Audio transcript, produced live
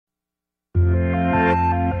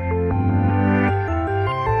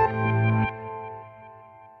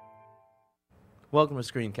Welcome to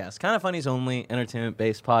Screencast, Kind of Funny's only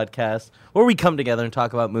entertainment-based podcast where we come together and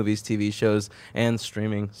talk about movies, TV shows, and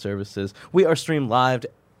streaming services. We are streamed live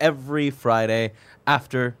every Friday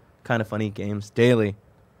after Kind of Funny Games Daily.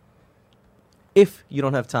 If you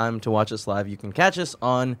don't have time to watch us live, you can catch us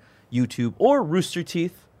on YouTube or Rooster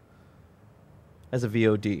Teeth as a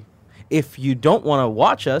VOD. If you don't want to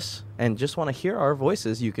watch us and just want to hear our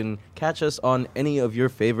voices, you can catch us on any of your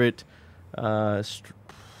favorite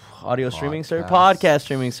audio streaming podcast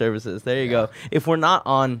streaming services. There you go. If we're not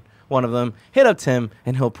on one of them, hit up Tim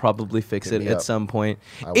and he'll probably fix it at some point.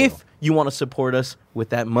 If you want to support us with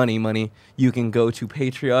that money, you can go to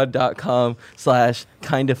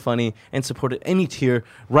patreon.com/kindafunny and support at any tier.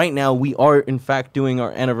 Right now, we are in fact doing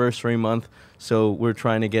our anniversary month, so we're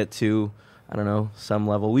trying to get to, I don't know, some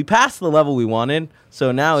level. We passed the level we wanted,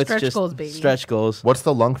 so now it's just goals, baby. Stretch goals. What's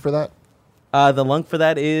the lunk for that? The link for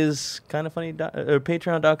that is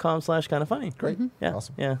patreon.com/kindafunny. Great. Mm-hmm. Yeah.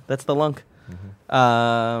 Awesome. Yeah, that's the link.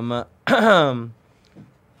 Mm-hmm.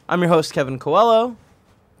 I'm your host, Kevin Coelho.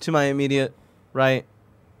 To my immediate right,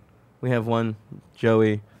 we have one,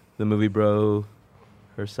 Joey, the movie bro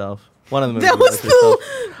herself. One of the movie That bros was herself.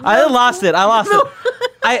 I lost it.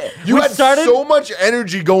 You had so much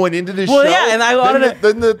energy going into this show. Yeah, and I wanted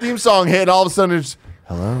then the theme song hit, and all of a sudden it's,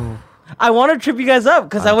 hello. I want to trip you guys up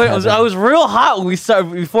because I was real hot when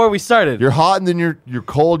before we started. You're hot, and then you're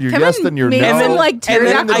cold. You're Kevin yes, then you're made no. some, like, and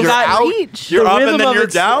then pterodactyl you're out. speech. You're The up rhythm and then of you're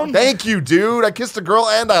it's- down. Thank you, dude. I kissed a girl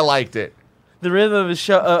and I liked it. The rhythm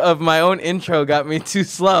of my own intro got me too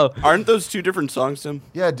slow. Aren't those two different songs, Tim?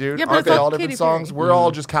 Yeah, dude. Yeah, but Aren't it's they all all different Katy songs? Perry. We're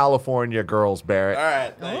all just California girls, Barrett. All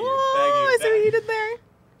right. Thank you. I see what you did there.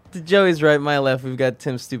 To Joey's right, my left, we've got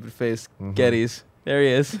Tim's stupid face, Gettys. There he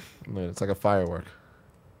is. It's like a firework.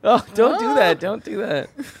 Oh, don't do that. Don't do that.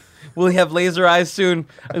 Will he have laser eyes soon?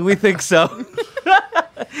 We think so.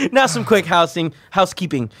 Now some quick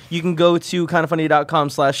housekeeping. You can go to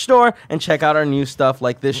kindoffunny.com/store and check out our new stuff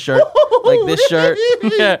like this shirt. Or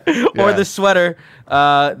the sweater,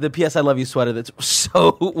 the P.S. I Love You sweater. That's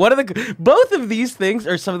so. Both of these things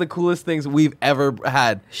are some of the coolest things we've ever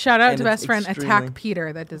had. Shout out And to it's best friend extremely- Attack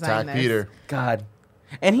Peter that designed Attack this. Peter. God.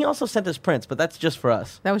 And he also sent us prints, but that's just for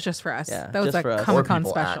us. That was just for us. Yeah, that was just a for us. Comic Con Or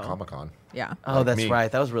people special. at Comic-Con. Yeah. Oh, Like that's me.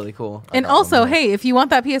 right. That was really cool. And got also, one more. hey, if you want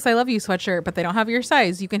that P.S. I Love You sweatshirt, but they don't have your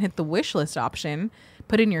size, you can hit the wish list option,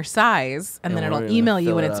 put in your size, and And then we're it'll gonna email you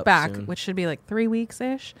fill when it it's up back, soon. which should be like 3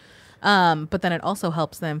 weeks-ish. But then it also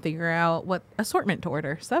helps them figure out what assortment to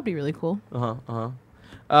order. So that'd be really cool.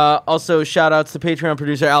 Also, shout outs to Patreon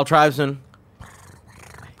producer Al Tribesman.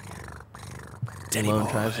 Lone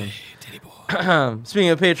Tribesman. Speaking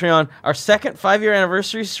of Patreon, our second 5-year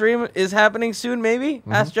anniversary stream is happening soon, maybe?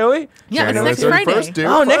 Ask Joey? Yeah, it's January next Friday. 31st, dude.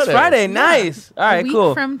 Oh, next Friday. Nice. All A right, week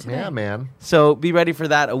cool. from today. Yeah, man. So be ready for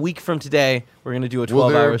that. A week from today, we're going to do a Will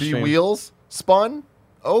there 12-hour be stream. wheels spun?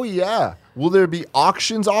 Oh, yeah. Will there be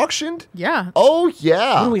auctions auctioned? Yeah. Oh, What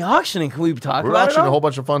yeah. are we auctioning? Can we talk We're about it? auctioning a all? whole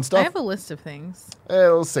bunch of fun I stuff. have a list of things.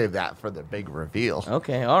 We'll save that for the big reveal.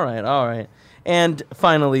 Okay, all right. And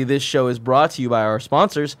finally, this show is brought to you by our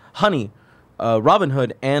sponsors, Honey,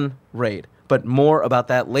 Robinhood, and Raid. But more about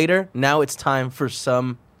that later. Now it's time for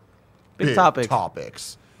some big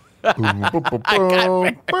topics. Boom, boom, boom,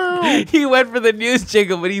 boom, boom. He went for the news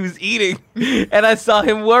jingle, but he was eating, and I saw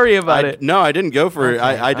him worry about it. No, I didn't go for it. Okay,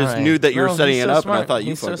 I just all right. knew that you were No, setting he's it so up, smart. and I thought you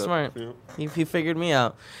he's so fucked up. smart. He figured me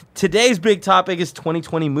out. Today's big topic is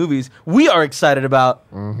 2020 movies we are excited about.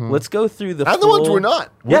 Let's go through the And the ones full- we're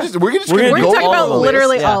not. Yeah. We're just We're gonna We're go talking all about the list.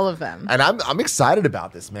 literally Yeah. all of them. And I'm excited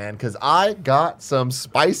about this, man, because I got some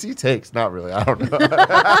spicy takes. Not really. I don't know.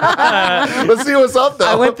 Let's see what's up, though.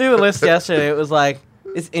 I went through the list yesterday. It was like,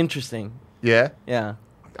 it's interesting. Yeah. Yeah.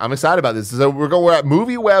 I'm excited about this. So we're at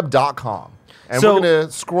movieweb.com. And So- we're going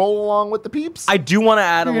to scroll along with the peeps. I do want to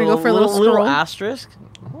add a You're gonna little, go for a little scroll? asterisk.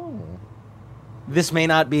 This may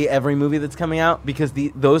not be every movie that's coming out because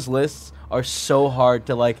those lists are so hard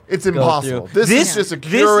to like. It's go impossible. through. This is just a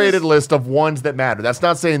this curated is- list of ones that matter. That's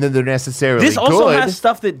not saying that they're necessarily This also good. has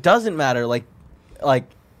stuff that doesn't matter, like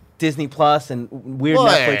Disney Plus and weird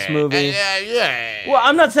Netflix movies. Yeah. Well,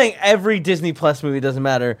 I'm not saying every Disney Plus movie doesn't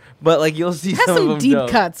matter, but like you'll see It has some of some them deep don't.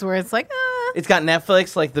 cuts where it's like, It's got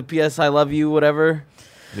Netflix, like the PS I Love You, whatever.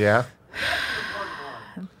 Yeah.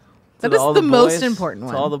 that To is all the most boys, important to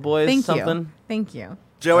one. all the boys, Thank something. you. Thank you.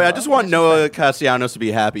 Joey, I just want Noah Castellanos to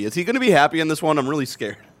be happy. Is he going to be happy in this one? I'm really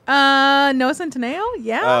scared. Noah Centineo?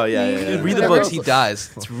 Yeah. Oh, yeah. Dude, read the Whatever. books. He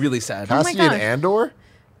dies. It's really sad. my Cassian gosh. Andor,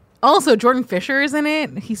 Also, Jordan Fisher is in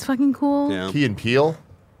it. He's fucking cool. Yeah. Key and Peele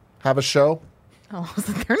have a show. Oh,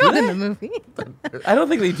 they're not in the movie. I don't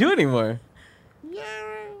think they do anymore.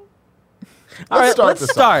 All right, start let's this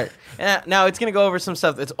off. start. Now it's gonna go over some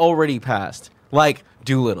stuff that's already passed, like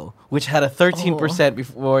Doolittle, which had a 13%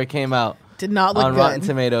 before it came out Did not look on good. Rotten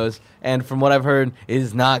Tomatoes, and from what I've heard,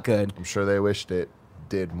 is not good. I'm sure they wished it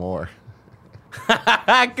did more.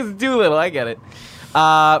 Because Doolittle, I get it.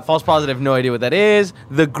 False Positive, no idea what that is.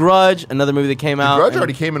 The Grudge, another movie that came out. Grudge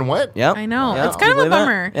already came and went. Yep. I know. Yep. It's kind of Can a you believe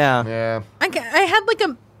bummer. that? Yeah. Yeah. I had like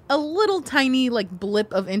a little tiny like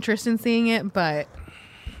blip of interest in seeing it, but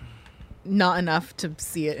not enough to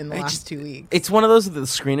see it in the last 2 weeks. It's one of those that the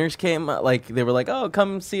screeners came, like, they were like, oh,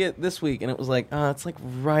 come see it this week. And it was like, it's like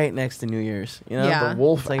right next to New Year's. You know? Yeah. The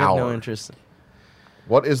Wolf It's like I have no Hour. interest.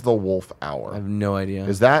 What is the Wolf I Hour? have no idea.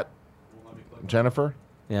 Is that Jennifer?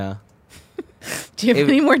 Yeah. Do you have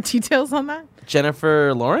it- any more details on that?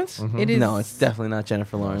 Jennifer Lawrence? It is No, it's definitely not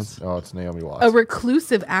Jennifer Lawrence. Oh, it's Naomi Watts. a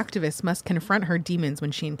reclusive activist must confront her demons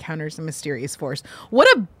when she encounters a mysterious force. What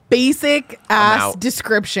a basic ass out.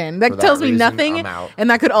 description. That For that tells me reason, nothing. I'm out. And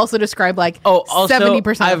that could also describe like Also,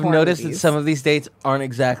 70% I've of horror noticed movies. that some of these dates aren't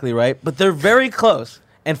exactly right, but they're very close.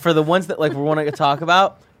 And for the ones that like we want to talk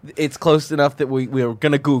about, it's close enough that we're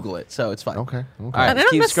gonna Google it, so it's fine. Okay. All I right, don't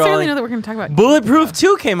keep necessarily scrolling. know that we're going to talk about Bulletproof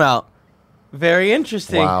 2 came out. Very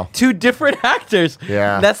interesting. Wow. 2 different actors.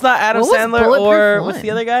 Yeah. That's not Adam What was Sandler Bulletproof or what's one?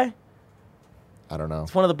 the other guy? I don't know.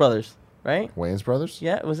 It's one of the brothers, right? Wayans Brothers?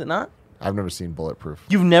 Yeah, was it not? I've never seen Bulletproof.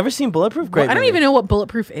 You've never seen Bulletproof? Great. I don't movie. even know what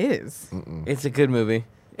Bulletproof is. It's a good movie.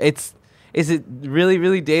 Is it really,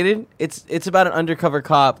 really dated? It's about an undercover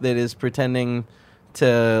cop that is pretending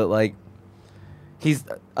to like he's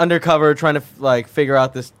undercover trying to like figure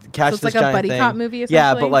out this catch So it's this like a giant buddy thing. cop movie, Yeah,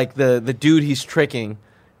 essentially? but like the dude he's tricking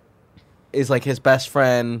is like his best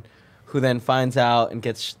friend, who then finds out and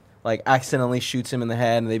gets like accidentally shoots him in the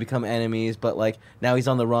head, and they become enemies. But like now he's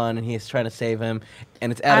on the run and he's trying to save him,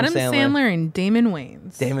 and it's Adam Sandler. And Damon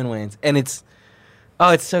Wayans. Damon Wayans, and it's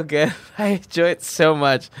so good. I enjoy it so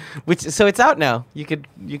much. So it's out now. You could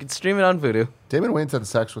stream it on Vudu. Damon Wayans had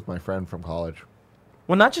sex with my friend from college.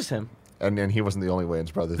 Well, not just him. And he wasn't the only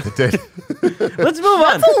Wayans brothers that did. Let's move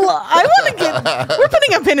on. I want to get. We're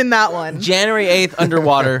putting a pin in that one. January 8th,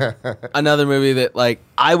 Underwater, another movie that like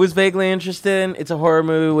I was vaguely interested in. It's a horror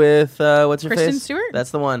movie with what's her Kristen face? Stewart?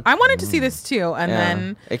 That's the one. I wanted to see this too, and Yeah.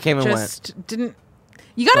 then It came and just didn't.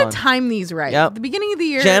 You got Gone. to time these right. Yep. The beginning of the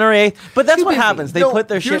year. January 8th. But that's Too what busy. happens. They No, put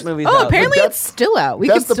their here's- shit movies Oh, out. apparently But it's still out. We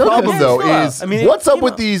That's could the still problem, do though. it. still out. Is I mean, it what's up came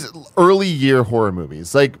with out- these early year horror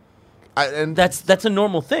movies? Like, That's a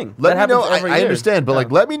normal thing. let that me happens know. every I year. understand, but Yeah.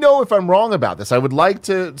 like, let me know if I'm wrong about this. I would like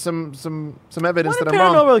to some evidence When that did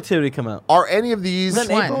I'm wrong. Paranormal Activity come out? Are any of these Was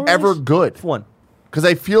that an April ever release? good? One. Because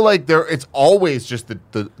I feel like it's always just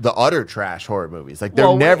the utter trash horror movies. Like they're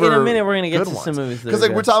Well, never. in a minute we're gonna get good to ones. some movies that Because are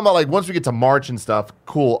like we're good. talking about like once we get to March and stuff,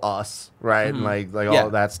 cool us right and like Yeah. all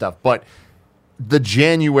that stuff. But the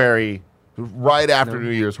January right after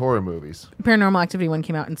New Year's horror movies, Paranormal Activity 1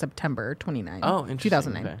 came out in September 29. Oh, interesting.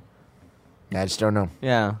 2009. Okay. I just don't know.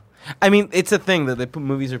 Yeah. I mean, it's a thing that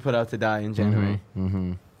movies are put out to die in January.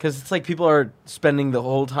 Because it's like people are spending the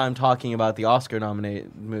whole time talking about the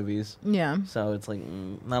Oscar-nominated movies. Yeah. So it's like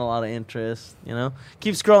not a lot of interest, you know?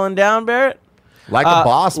 Keep scrolling down, Barrett. Like a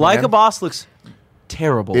boss, Like man. a Boss looks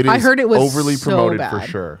terrible. It is I heard it was overly so promoted for bad.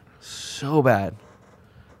 sure. So bad.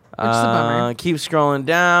 Which is a bummer. Keep scrolling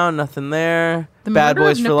down. Nothing there. The Bad Murder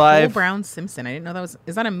Boys of for Nicole Life. Brown Simpson. I didn't know that was.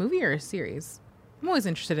 Is that a movie or a series? I'm always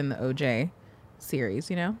interested in the OJ series.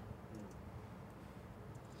 You know.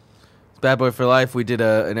 Bad Boy for Life. We did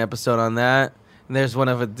an episode on that. And there's one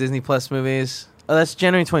of the Disney Plus movies. Oh, that's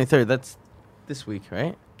January 23rd. That's this week,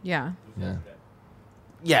 right? Yeah. Yeah.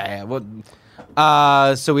 Yeah. Well,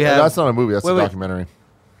 so we have. That's not a movie. That's Wait, a wait. documentary.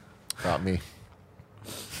 Not me.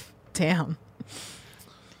 Damn.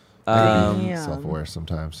 Um, Damn. Self-aware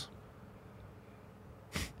sometimes.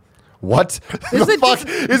 What Is the it fuck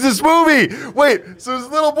is this movie? Wait, so this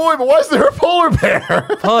little boy, but why is there a polar bear?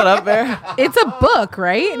 pull it up, Bear. It's a book,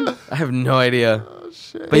 right? I have no idea. But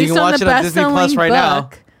you Based can on watch the it on Disney Plus best-selling right now.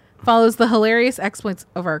 book, follows the hilarious exploits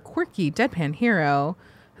of our quirky deadpan hero,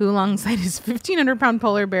 who, alongside his 1,500-pound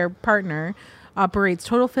polar bear partner, operates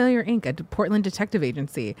Total Failure Inc., a Portland detective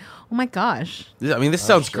agency. Oh my gosh! I mean, this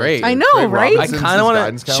sounds shit. great. I know, Craig right? I Robinson's kind his of want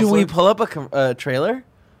guidance to. Should we counselor? pull up a trailer?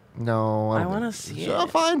 No, I don't wanna think- see Sure, it.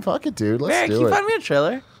 Fine, fuck it, dude. Let's Bear, can do you it. find me a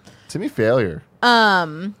trailer? Timmy Failure.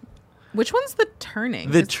 Which one's The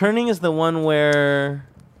Turning? The Turning is the one where.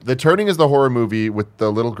 The Turning is the horror movie with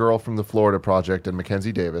the little girl from the Florida Project and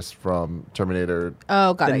Mackenzie Davis from Terminator.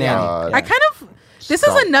 Oh, got The it. Nanny. Yeah. Yeah. I kind of. This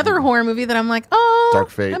Stop. is another horror movie that I'm like, oh, Dark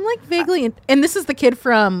Fate. I'm like vaguely, and this is the kid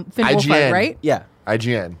from Finn IGN. Wolfhard, right? Yeah.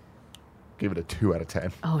 IGN. gave it a 2 out of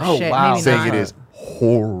 10. Oh, shit. wow. Maybe Saying not. it is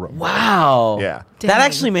horrible. Wow. Yeah. Dang. That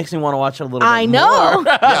actually makes me want to watch it a little bit I know.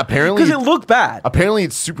 Yeah, apparently Because it looked bad. apparently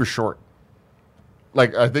it's super short.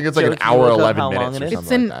 Like I think it's like Joe, an can you hour look up 11 how minutes long it or is? It's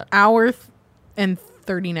something an like that. hour and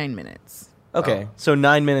 39 minutes. Okay. So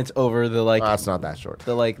 9 minutes over the like That's not that short.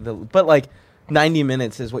 but like 90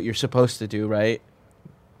 minutes is what you're supposed to do, right?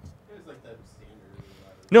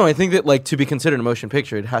 No, I think that like to be considered a motion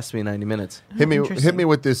picture, it has to be 90 minutes. Hit me Interesting.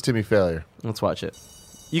 with this Timmy failure. Let's watch it.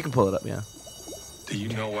 You can pull it up, yeah. Do you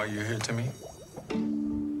know why you're here, Timmy?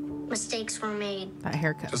 Mistakes were made. That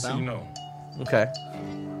haircut, Just so though. you know, Okay.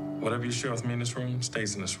 whatever you share with me in this room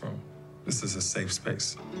stays in this room. This is a safe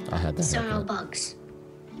space. I had that. So no haircut. bugs.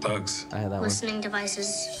 Bugs. I had that one. Listening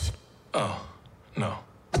devices. Oh, no.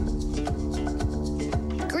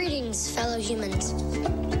 Greetings, fellow humans.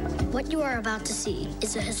 What you are about to see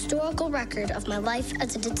is a historical record of my life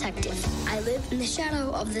as a detective. I live in the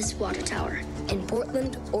shadow of this water tower in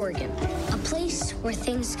Portland, Oregon, a place where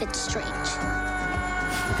things get strange.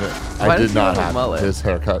 I Why did does he not have a have mullet? this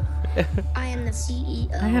haircut. I am the CEO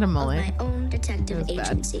I had a mullet. of my own detective It was bad.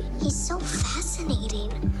 agency. He's so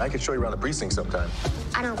fascinating. I could show you around the precinct sometime.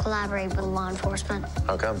 I don't collaborate with law enforcement.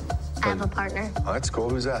 How come? I have a partner. Oh, that's cool.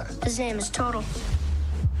 Who's that? His name is Total.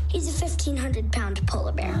 He's a 1,500-pound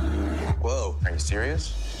polar bear. Whoa. Are you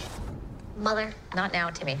serious? Mother, Not now,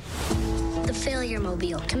 Timmy. the failure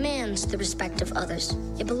mobile commands the respect of others.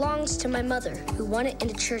 It belongs to my mother, who won it in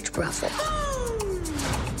a church raffle.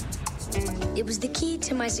 It was the key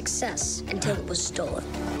to my success until it was stolen.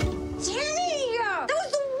 Timmy! That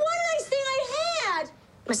was the one nice thing I had!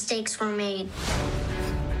 Mistakes were made.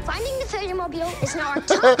 Finding the failure mobile is now our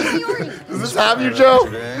top priority. Does this have you, Joe?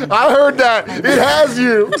 I heard that. It has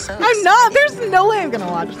you. I'm not. There's no way I'm going to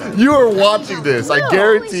watch this. You are watching this. I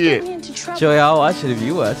guarantee Always get me it. into trouble. Joey, I'll watch it if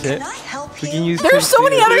you watch it. We can use There's so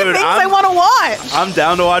many other Dude, things I want to watch. I'm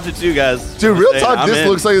down to watch it too, guys. Dude, real Hey, talk, I'm this in.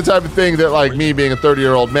 looks like the type of thing that, like, me being a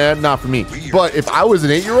 30-year-old man, not for me. But if I was an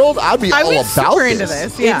 8-year-old, I'd be I all was about super this. into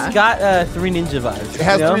this. Yeah. It's got 3 Ninja vibes. It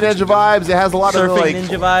has you know? 3 Ninja vibes. It has a lot of, Surfing like,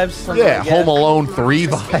 Ninja vibes. something yeah, like that. Home Alone 3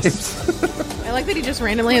 vibes. I like that he just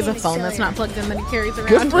randomly has a phone that's not plugged in that he carries around.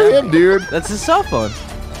 Good for him, dude. That's his cell phone.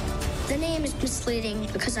 The name is misleading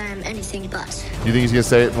because I am anything but. You think he's going to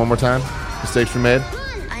say it one more time? Mistakes were made?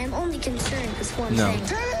 I am only concerned with one No.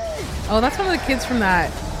 thing. Oh, that's one of the kids from that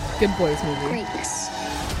Good Boys movie. Greatness.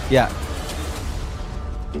 Yeah.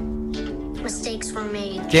 Mistakes were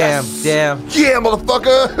made. Damn. Yeah,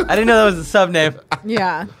 motherfucker. I didn't know that was the sub name.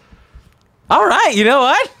 Yeah. All right. You know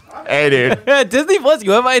what? Hey, dude. Disney Plus,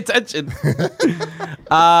 you have my attention.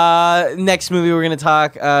 Next movie we're going to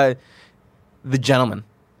talk The Gentleman.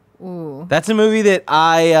 Ooh. That's a movie that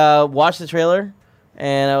I watched the trailer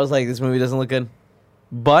and I was like, this movie doesn't look good.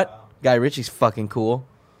 But Guy Ritchie's fucking cool.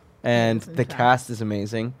 And the cast is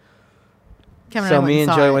amazing. Kevin So and I me and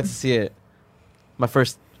saw Joey it. went to see it. My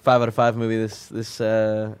first 5 out of 5 movie this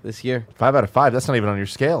year. 5 out of 5. That's not even on your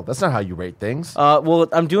scale. That's not how you rate things. Well,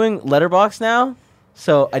 I'm doing Letterboxd now,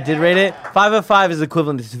 so I did rate it. 5 out of 5 is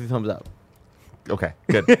equivalent to 2 thumbs up. Okay,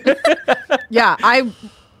 good. Yeah, I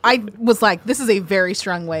was like, this is a very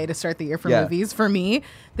strong way to start the year for Yeah. movies. For me,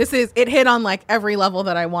 it hit on like every level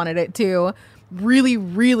that I wanted it to. Really,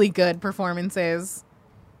 really good performances.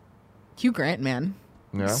 Hugh Grant, man.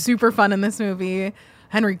 Yeah. Super fun in this movie.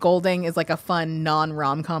 Henry Golding is like a fun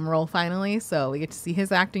non-rom-com role finally, so we get to see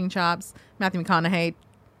his acting chops. Matthew McConaughey,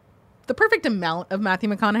 the perfect amount of Matthew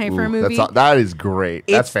McConaughey for a Ooh, movie. that is great.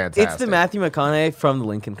 That's It's fantastic. the Matthew McConaughey from the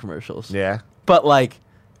Lincoln commercials. Yeah. But like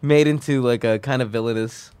made into like a kind of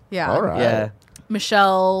villainous. Yeah. All right. Yeah.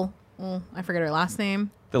 Michelle, I forget her last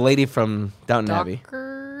name. The lady from Downton Abbey.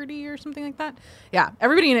 Doherty or something like that. Yeah,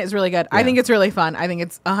 everybody in it is really good. I think it's really fun. I think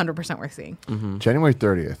it's 100% worth seeing. January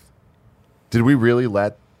 30th. Did we really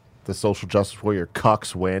let the social justice warrior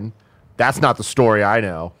cucks win? That's not the story I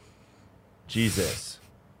know. Jesus.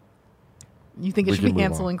 You think it We should be can move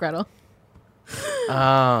Hansel on. and Gretel?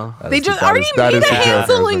 Oh. They just already made a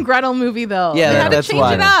Hansel and Gretel movie though. Yeah, they had that's to change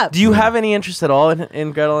why. it up. Do you have any interest at all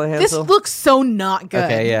in Gretel and This Hansel? looks so not good.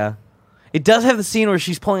 Okay, yeah. It does have the scene where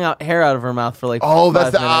she's pulling out hair out of her mouth for like Oh,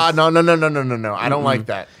 5 that's the minutes. no. I don't like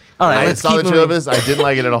that. All right, I let's saw keep the trailer of moving. this. I didn't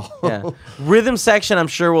like it at all. Yeah. Rhythm section, I'm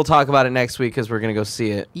sure we'll talk about it next week because we're going to go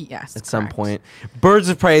see it Yes, at some correct. point. Birds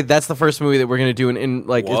of Prey, that's the first movie that we're going to do in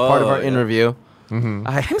like as part of Whoa, our yeah. interview. Mm-hmm.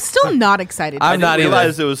 I'm still not excited. I'm I not didn't either.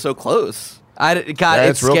 realize it was so close. God, Yeah,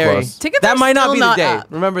 it's it's real scary. close. Tickets That are might not still be the not day. up.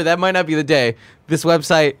 Remember, that might not be the day. This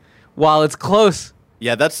website, while it's close,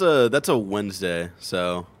 Yeah, that's a Wednesday,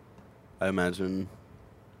 so I imagine.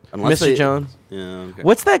 Mr. Jones. Yeah. Okay.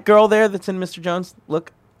 What's that girl there that's in Mr. Jones?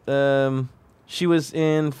 Look, She was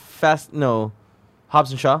in Hobbs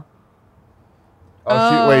and Shaw.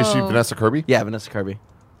 Wait, is she Vanessa Kirby? Yeah, Vanessa Kirby.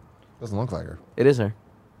 Doesn't look like her. It is her. Are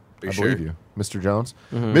you I sure? believe you. Mr. Jones?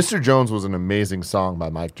 Mm-hmm. Mr. Jones was an amazing song by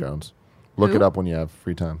Mike Jones. Look Who? it up when you have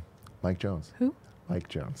free time. Mike Jones. Who? Mike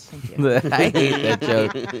Jones. I hate that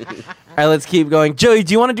joke. All right, let's keep going. Joey,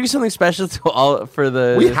 do you want to do something special for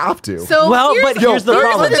the? We have to. So Well, here's, but here's the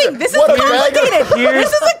problem. thing. This is What a bag of- complicated. Here's-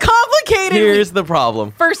 This is a complicated. Here's the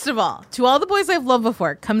problem. First of all, To All the Boys I've Loved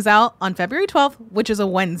Before comes out on February 12th, which is a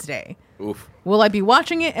Wednesday. Oof. Will I be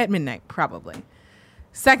watching it at midnight? Probably.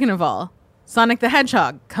 Second of all, Sonic the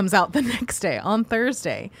Hedgehog comes out the next day on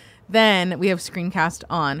Thursday. Then we have Screencast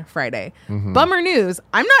on Friday. Bummer news.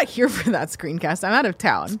 I'm not here for that Screencast. I'm out of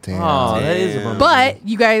town. Damn. Oh, that is a bummer. But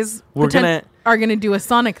you guys We're gonna- are going to do a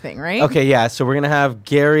Sonic thing, right? Okay, yeah. So we're gonna have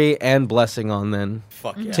Gary and Blessing on then.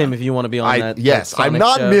 Fuck yeah. Tim, if you want to be on that. Yes, that I'm Sonic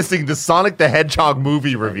not show. missing the Sonic the Hedgehog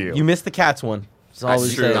movie review. You missed the Cats one. That's all we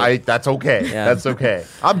That's true. say. That's okay. Yeah. That's okay.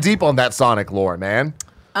 I'm deep on that Sonic lore, man.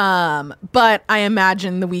 But I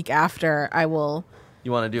imagine the week after I will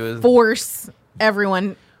You want to do it? force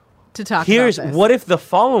everyone to talk Here's about this. what if the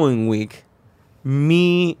following week,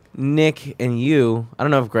 me, Nick, and you. I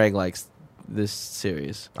don't know if Greg likes this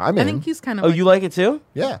series. I'm in. I think he's kind of Oh, you like it too?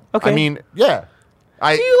 yeah. Okay. I mean, yeah. Do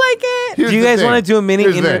you like it? Here's Do you the guys thing. wanna do a mini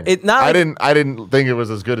Here's the inter- thing. it- not I like- didn't think it was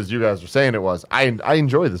as good as you guys were saying it was. I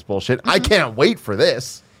enjoy this bullshit. I can't wait for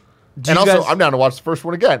this. And you also, guys- I'm down to watch the first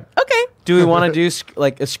one again. Okay. Do we want to do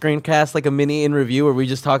like a screencast, like a mini in review, where we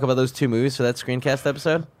just talk about those two movies for that screencast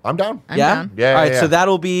episode? I'm down. I'm yeah? down. Yeah, All right, yeah, so yeah.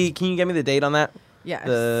 that'll be. Can you get me the date on that? Yes.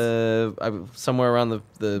 Somewhere around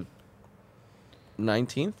the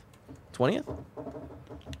 19th, 20th.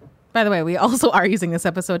 By the way, we also are using this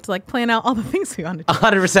episode to like plan out all the things we want to do.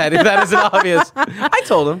 100%. If that isn't obvious, I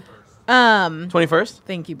told him. 21st.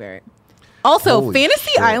 Thank you, Barrett. Also, Holy Fantasy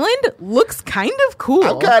shit. Island looks kind of cool.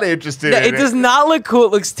 I'm kind of interested. Yeah, in it does not look cool.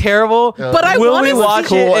 It looks terrible. But I Will want we to watch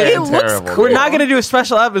see it? Cool It and looks terrible. cool. We're not going to do a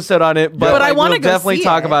special episode on it, but, But I like, wanna we'll go definitely see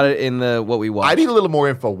talk it. about it in the what we watch. I need a little more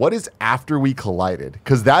info. What is After We Collided?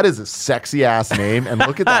 Because that is a sexy ass name, and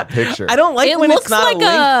look at that picture. I don't like It when looks it's not like a link,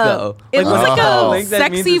 though. It looks when like it's not a link,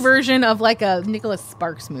 that means sexy it's- version of like a Nicholas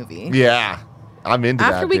Sparks movie. Yeah, I'm into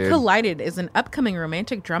After that. We dude. Collided is an upcoming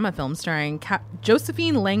romantic drama film starring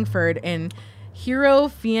Josephine Langford and Hero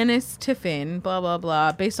Fiennes Tiffin, blah, blah,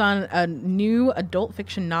 blah, based on a new adult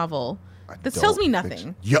fiction novel. This tells me Adult nothing.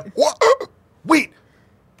 fiction. Yeah. What? Wait.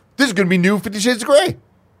 This is going to be new 50 Shades of Grey.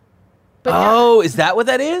 But Oh, is that what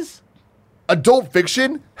that is? Adult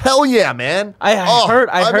fiction? Hell yeah, man. I Oh, heard.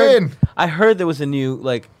 I'm heard. in. I heard there was a new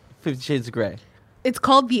 50 Shades of Grey. it's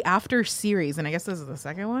called the After series, and I guess this is the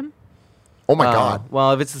second one. Oh my God.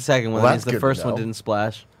 Well, if it's the second one, Well, that means that's the good to first one know. didn't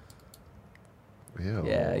splash. Ew.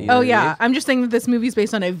 Yeah. Oh, yeah. I'm just saying that this movie's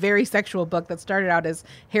based on a very sexual book that started out as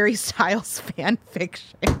Harry Styles fan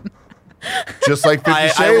fiction. Just like 50 I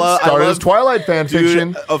Shades started love- as Twilight fan Dude,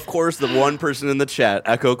 fiction. of course, the one person in the chat,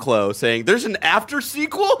 Echo Clo, saying, "There's an after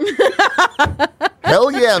sequel."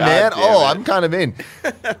 Hell yeah, man. damn Oh, it. I'm kind of in.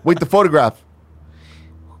 Wait, the photograph.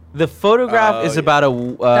 The photograph is about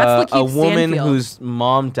That's a Lakeith woman Stanfield. whose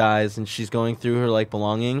mom dies, and she's going through her like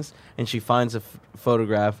belongings, and she finds a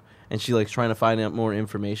photograph, and she like trying to find out more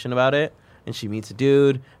information about it, and she meets a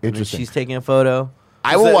dude, and then Interesting. she's taking a photo.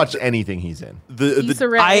 I will that- watch anything he's in. Issa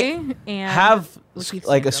Rae I and have Lakeith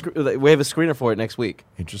like a Stanfield. we have a screener for it next week.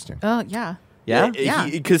 Interesting. Oh, yeah. Yeah, Yeah.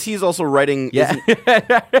 Because he's also writing. yeah.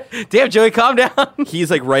 Damn, Joey, calm down. He's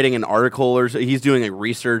like writing an article, or he's doing like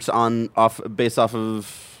research based off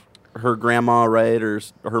of her grandma, right, or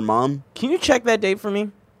her mom. Can you check that date for me?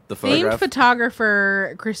 The Famed photograph.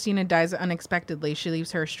 photographer Christina dies unexpectedly. She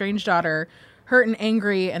leaves her estranged daughter hurt and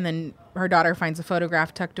angry, and then her daughter finds a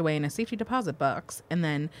photograph tucked away in a safety deposit box, and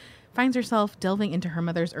then finds herself delving into her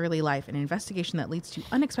mother's early life, an investigation that leads to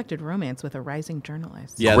unexpected romance with a rising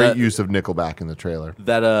journalist. Yeah, Great that- use of Nickelback in the trailer.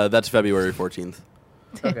 that's February 14th.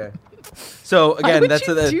 Okay. So Why again, would that's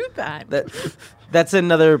you a, do that? that's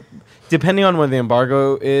another. Depending on when the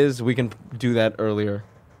embargo is, we can do that earlier.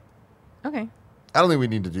 Okay. I don't think we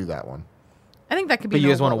need to do that one. I think that could be But you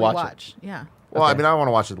guys want wanna to watch it? Yeah. Well, I Okay. mean, I want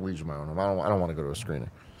to watch it at Leisure of my own. I don't want to go to a screener.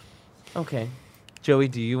 Okay. Joey,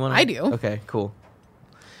 do you want to? I do. Okay, cool.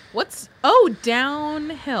 What's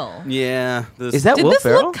Downhill? Yeah. Is that Did Will this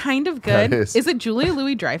Ferrell? look kind of That good? is. Is it Julia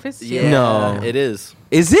Louis-Dreyfus too? Yeah, No. it is.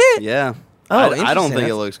 Is it? Yeah. Oh, I don't interesting. think it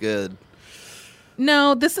That's- looks good.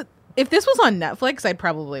 No, if this was on Netflix, I'd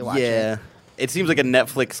probably watch Yeah. it. It seems like a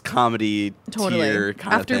Netflix comedy Totally. tier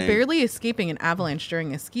kind After of thing. barely escaping an avalanche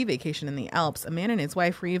during a ski vacation in the Alps, a man and his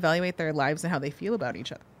wife reevaluate their lives and how they feel about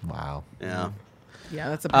each other. Wow. Yeah. Yeah,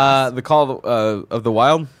 that's a pass. The Call of the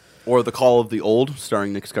Wild. Or The Call of the Old,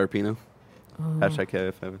 starring Nick Scarpino. Hashtag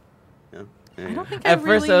KF7. Yeah. I don't think At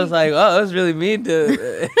first, I was like, "Oh, that was really mean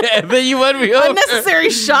to." And then you won me over. unnecessary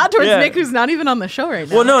shot towards Yeah. Nick, who's not even on the show right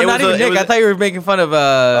now. Well, no, It not was even a- it Nick. was I a- thought you were making fun of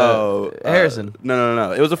Harrison.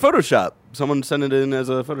 No. It was a Photoshop. Someone sent it in as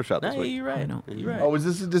a Photoshop this No, week. you're right. don't. You're right. Oh, is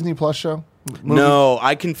this a Disney Plus show? Movie? No,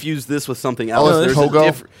 I confused this with something else. Oh, There's Togo?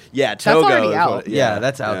 a yeah, Togo. already is out. what- Yeah,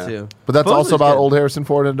 that's out yeah. too. But that's Both also is about good. old Harrison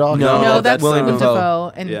Ford and a dog? No. No, that's that's Willem Willem Dafoe.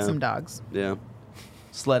 Dafoe and Yeah. some dogs. Yeah.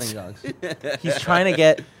 Sledding dogs. He's trying to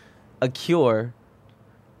get a cure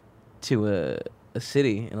to a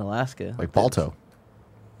city in Alaska. Like Balto.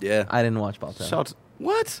 Yeah. I didn't watch Balto. Shout-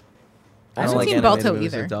 What? I haven't don't seen animated Balto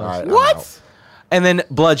movies either. with dogs. All right, I'm What? out. And then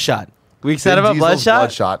Bloodshot. We excited Vin about Diesel's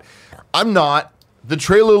Bloodshot? I'm not. The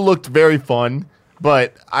trailer looked very fun,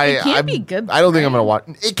 but It can't I'm- be good, I don't think I'm right? going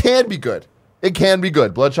to watch. It can be good. It can be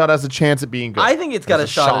good. Bloodshot has a chance at being good. I think it's got Has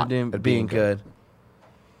a shot at at being good.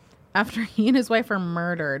 After he and his wife are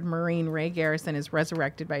murdered, Marine Ray Garrison is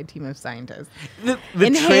resurrected by a team of scientists. The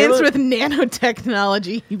Enhanced trailer, with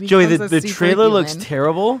nanotechnology, he becomes Joey, a the trailer looks superhuman.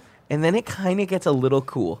 terrible, and then it kind of gets a little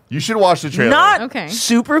cool. You should watch the trailer. Not Okay.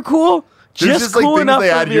 super cool, There's just like cool things enough they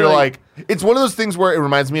to add. be You're like, it's one of those things where it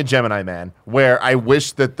reminds me of Gemini Man, where I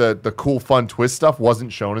wish that the cool, fun twist stuff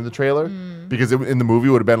wasn't shown in the trailer because in the movie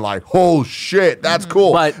would have been like, oh shit, that's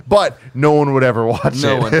cool. But no one would ever watch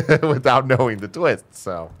it without knowing the twist.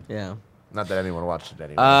 So yeah. not that anyone watched it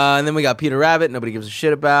anyway. And then we got Peter Rabbit. Nobody gives a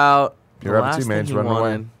shit about. Peter The Rabbit last 2, man, thing it's he running away.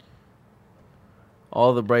 wanted.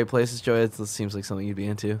 All the Bright Places, Joey. It seems like something you'd be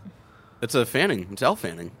into. It's a Fanning. It's Elle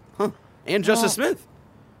Fanning. Huh. And Justice Smith.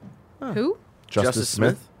 Who? Justice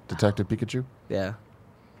Smith, Smith? Detective Pikachu. Yeah.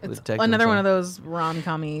 It's Detective another one of Style. those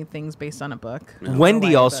rom-commy things based on a book.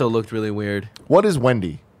 Wendy Or also book. looked really weird. What is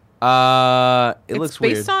Wendy? It It's looks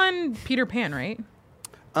based weird. on Peter Pan, right?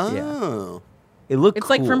 Oh. It looked It's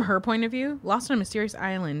cool. like from her point of view. Lost on a mysterious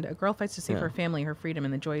island, a girl fights to save Yeah. her family, her freedom,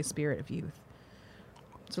 and the joyous spirit of youth.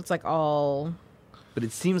 So it's like all But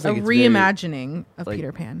it seems a like it's very, reimagining of like,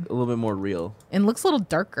 Peter Pan. a little bit more real. And looks a little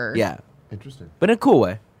darker. Yeah. Interesting. But in a cool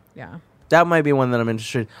way. Yeah. That might be one that I'm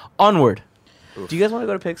interested. Onward. Do you guys want to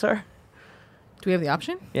go to Pixar? Do we have the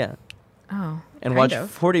option? Yeah. Oh. And kind watch of.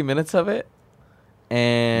 40 minutes of it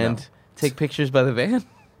and No. take pictures by the van?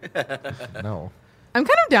 No. I'm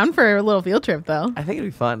kind of down for a little field trip, though. I think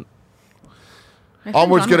it'd be fun. My friend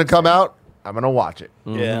Onward's John going to come out. I'm going to watch it.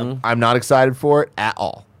 Yeah. I'm not excited for it at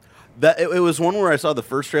all. That it was one where I saw the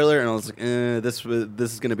first trailer and I was like, this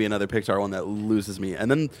is going to be another Pixar one that loses me. And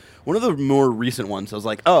then one of the more recent ones, I was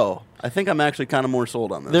like, oh, I think I'm actually kind of more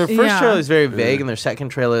sold on this. Their first Yeah. trailer is very vague, and their second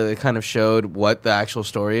trailer, they kind of showed what the actual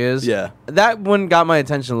story is. Yeah. That one got my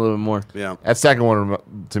attention a little bit more. Yeah. That second one,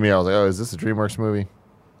 to me, I was like, oh, is this a DreamWorks movie?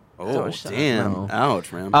 Oh, shut up. damn. No.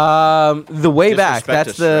 Ouch, man. The Way Back. Disrespect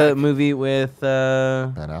That's to the Shrek. movie with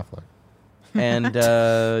Ben Affleck.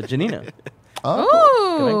 and Janina.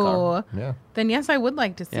 Oh. Yeah. Then yes, I would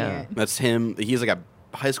like to see Yeah. it. That's him. He's like a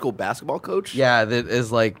high school basketball coach. Yeah, that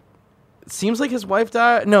is like. Seems like his wife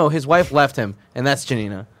died. No, his wife left him, and that's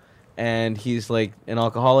Janina. And he's like an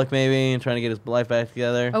alcoholic, maybe, and trying to get his life back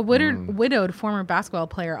together. A widowed former basketball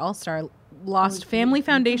player, all-star, lost family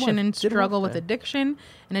foundation and Did struggle what? with addiction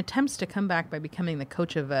and attempts to come back by becoming the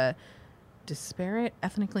coach of a disparate,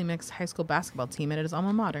 ethnically mixed high school basketball team at his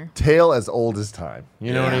alma mater. Tale as old as time.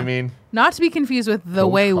 You know what I Yeah. mean? Not to be confused with The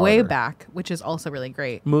Coach Way Carter. Back, which is also really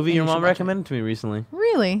great. Movie And your you should mom watch it. recommended to me recently.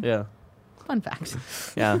 Really? Yeah. Fun fact.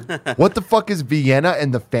 Yeah. What the fuck is Vienna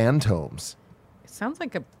and the Phantoms? It sounds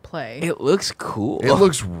like a play. It looks cool. It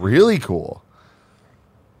looks really cool.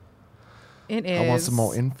 It is I want some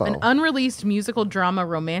more info. an unreleased musical drama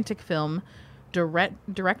romantic film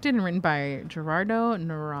directed and written by Gerardo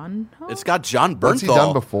Naranjo. It's got John Bernthal. What's he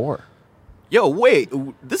done before? Yo, wait.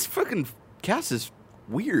 This fucking cast is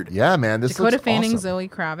weird. Yeah, man. This Dakota looks Fanning, awesome. Zoe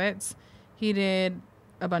Kravitz. He did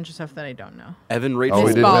a bunch of stuff that I don't know. Evan Rachel. Oh,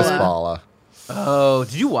 we did Bala. Miss Bala. Oh,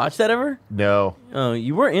 did you watch that ever? No. Oh,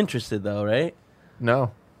 you were interested though, right?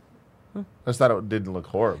 No. I just thought it didn't look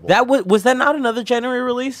horrible. That was that not another January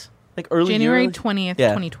release? Like early January year? 20th, Yeah.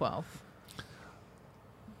 2012.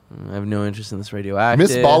 I have no interest in this radioactive.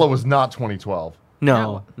 Miss Bala was not 2012.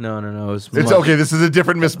 No. It was It's much- okay. This is a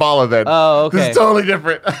different Miss Bala then. Oh, okay. This is totally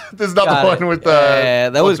different. This is not Got the it. one with Yeah,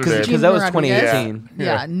 that was what's her name? because that was Gina Rodriguez? 2018.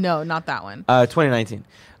 Yeah, no, not that one. 2019.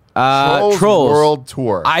 Trolls World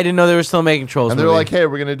Tour. I didn't know they were still making Trolls. and they're movie. like, hey,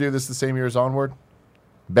 we're going to do this the same year as Onward.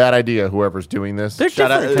 Bad idea, whoever's doing this. They're Shout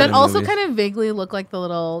out- different. That kind of also movies. kind of vaguely look like the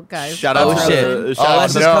little guys. Shout from out Oh, to shit. Frozen. shout out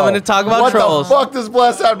Let's to- just come in and talk about what Trolls. the fuck does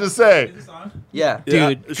Bless have to say? Yeah,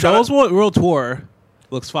 Dude, shout Trolls out, World Tour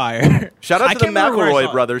looks fire. shout I out to the can't remember where I saw McElroy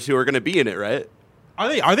it. brothers who are going to be in it, right?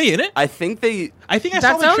 Are they in it? I think they. I think I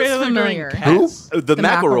That saw the sounds trailer familiar. during Who? Cats. The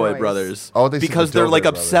McElroy McElroys. brothers. Oh, they seem because to they're build like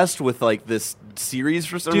their brothers. obsessed with like this series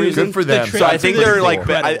for some Dude, reason. Good for them. The So I trailer think looks they're like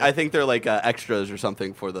incredible. I think they're like extras or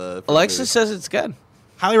something for the. For Alexa the movie. says it's good.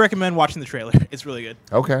 Highly recommend watching the trailer. It's really good.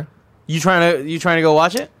 Okay. You trying to go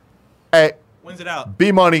watch it? Hey, When's it out?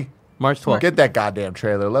 B Money. March 12th. Get that goddamn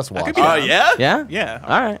trailer. Let's watch could it. be Oh yeah. Yeah? Yeah.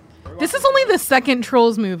 All right. This is only the second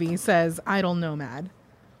Trolls movie, says Idle Nomad.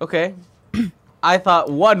 Okay. I thought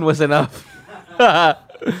one was enough.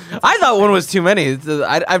 I thought one was too many.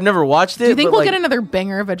 I've never watched it. Do you think but, we'll like, get another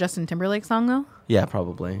banger of a Justin Timberlake song, though? Yeah,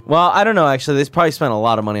 probably. Well, I don't know, actually. They probably spent a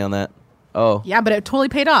lot of money on that. Oh. Yeah, but it totally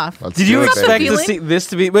paid off. Let's Did do you it, expect baby. to see this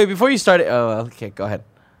to be... Wait, before you start it... Oh, okay, go ahead.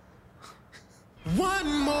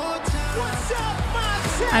 One more time. What's up,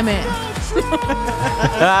 my I'm in.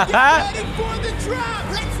 Ready for the drop.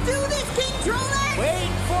 Let's do this, King Troller! Wait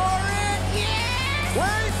for it. Yeah!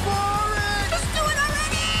 Wait for it. Let's do it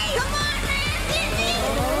already! Come on, man! Hit me!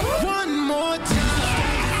 One more time.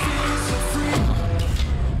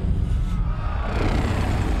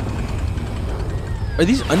 Are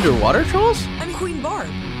these underwater trolls? I'm Queen Barb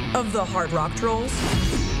of the Hard Rock Trolls.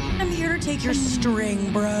 I'm here to take your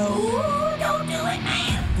string, bro. Ooh, don't do it,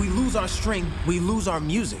 man! We lose our string, we lose our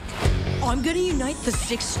music. I'm gonna unite the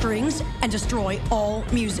 6 strings and destroy all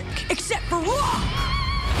music, except for rock.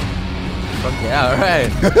 Yeah, all right.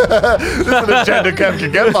 This is an agenda Kev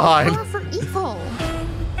can get behind. Power for evil.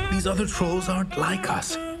 These other trolls aren't like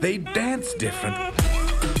us. They dance different.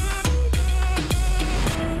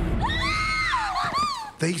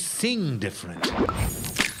 They sing different.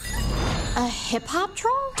 A hip-hop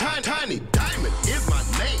troll? Tiny Diamond is my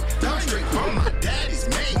name. Come straight from my daddy's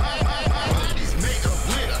mane. My body's made of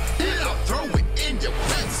glitter, and I'll throw it in your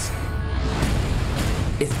face.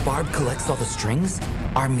 If Barb collects all the strings,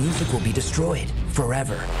 our music will be destroyed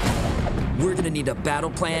forever. We're gonna need a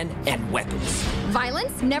battle plan and weapons.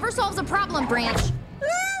 Violence never solves a problem, Branch.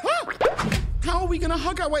 How are we gonna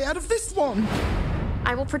hug our way out of this one?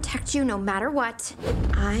 I will protect you no matter what.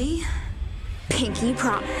 I pinky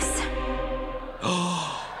promise.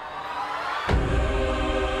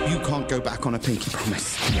 You can't go back on a pinky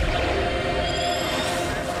promise.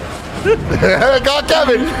 It got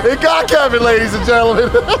Kevin. It got Kevin, ladies and gentlemen.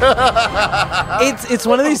 It's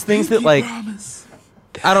one of these things that, like,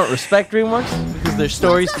 I don't respect DreamWorks because their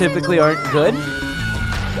stories typically aren't good.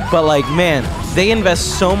 But, like, man, they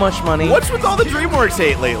invest so much money. What's with all the DreamWorks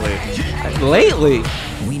hate lately? Lately?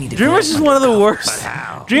 We need to DreamWorks is one of the worst.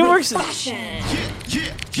 DreamWorks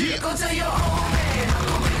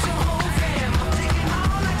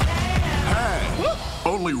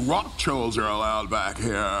Only rock trolls are allowed back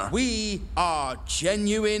here. We are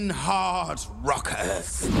genuine hard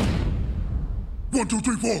rockers. 1, 2,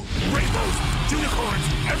 3, 4. Rainbows, unicorns,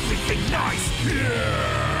 everything nice.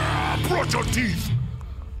 Yeah! Brush your teeth.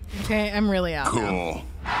 Okay, I'm really out. Cool.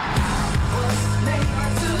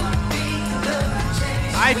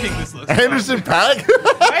 I think this looks. Anderson Paak?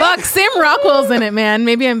 Fuck, Sam Rockwell's in it, man.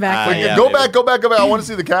 Maybe I'm back. Yeah, go maybe. back, go back, go back. I want to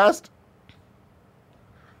see the cast.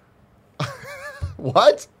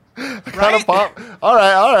 What? Kind of pop. All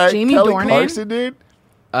right. Jamie Kelly Dornan? Clarkson, dude.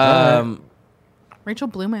 Rachel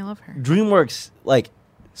Bloom, I love her. DreamWorks like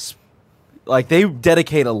they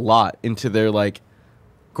dedicate a lot into their like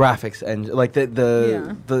graphics and like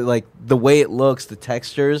the like the way it looks, the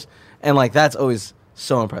textures, and like that's always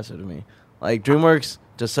so impressive to me. Like DreamWorks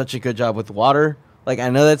does such a good job with water. Like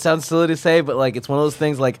I know that sounds silly to say, but like it's one of those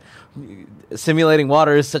things like simulating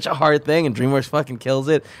water is such a hard thing, and DreamWorks fucking kills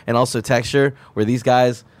it. And also texture, where these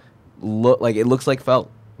guys look like it looks like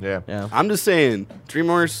felt. Yeah. I'm just saying,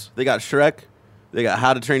 DreamWorks, they got Shrek, they got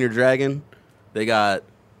How to Train Your Dragon, they got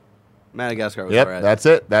Madagascar. Was Yep, all right. that's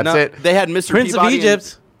it. That's it. They had Mr. Prince Peabody of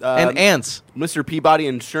Egypt and Ants. Mr. Peabody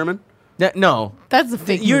and Sherman. No, That's a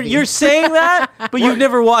fake movie. you're saying that, but you've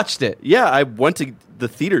never watched it, Yeah, I went to the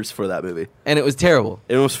theaters for that movie. and it was terrible.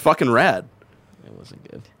 It was fucking rad. It wasn't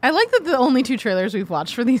good. I like that the only 2 trailers we've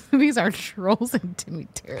watched for these movies are Trolls and Timmy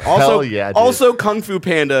Terror. Also, Hell yeah, dude. also Kung Fu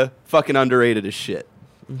Panda, fucking underrated as shit.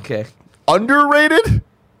 Okay. Underrated?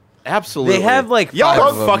 Absolutely. They have, like, y'all 5 are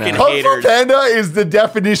of them fucking now. Kung Fu haters. Panda is the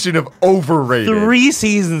definition of overrated. 3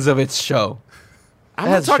 seasons of its show. I'm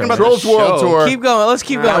not That's talking about Trolls the World show. Tour. Keep going. Let's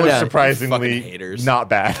keep That going was down. Fucking surprisingly haters. not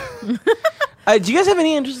bad. Do you guys have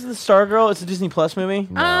any interest in the Stargirl? It's a Disney Plus movie.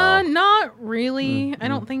 Not really. I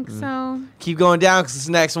don't think so. Keep going down because this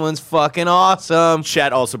next one's fucking awesome.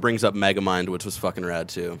 Chat also brings up Megamind, which was fucking rad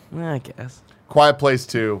too. I guess. Quiet Place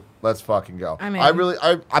 2. Let's fucking go. I'm in.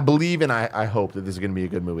 I believe and I hope that this is going to be a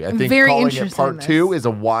good movie. I think very calling it interested part in 2 this. is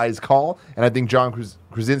a wise call, and I think John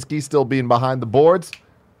Krasinski still being behind the boards,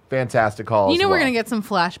 fantastic call. You know, as we're well. gonna get some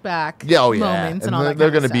flashback And moments and all that.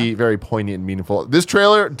 they're going to be very poignant and meaningful. This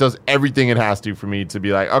trailer does everything it has to for me to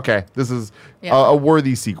be like, okay, this is a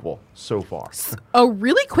worthy sequel so far. A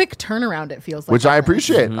really quick turnaround. It feels like, Which I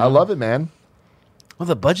appreciate. I love it, man. Well,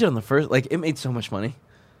 the budget on the first, like, it made so much money.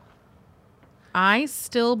 I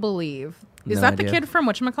still believe. Is No that idea. the kid from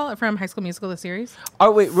whatchamacallit from High School Musical, the series? Oh,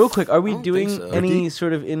 wait, real quick. Are we doing think so. any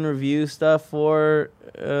sort of in review stuff for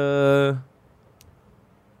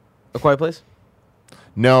A Quiet Place?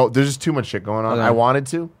 No, there's just too much shit going on. Okay. I wanted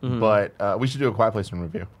to, but we should do a Quiet Place in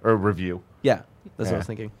review. Yeah, that's what I Yeah. was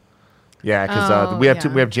thinking. Yeah, because we have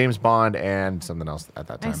yeah. we have James Bond and something else at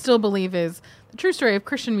that time. I still believe is the true story of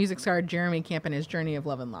Christian music star Jeremy Camp and his journey of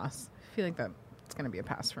love and loss. I feel like that's going to be a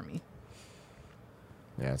pass for me.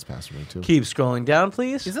 Yeah, it's past me too. Keep scrolling down,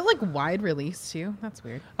 please. Is it like wide release too? That's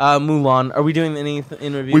weird. Mulan. Are we doing any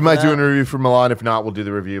in review? We for might do that? a review for Milan. If not, we'll do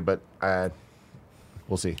the review. But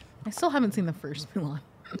we'll see. I still haven't seen the first Mulan.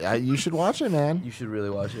 You should watch it, man. You should really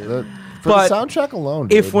watch it. For But the soundtrack alone,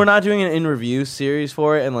 If dude. we're not doing an in review series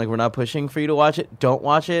for it, and like we're not pushing for you to watch it, don't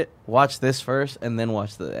watch it. Watch this first, and then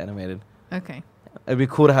watch the animated. Okay. It'd be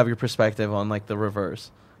cool to have your perspective on like the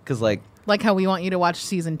reverse, because like Like how we want you to watch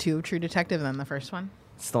season 2 of True Detective and then the first one.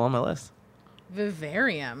 it's still on my list.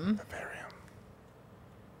 Vivarium.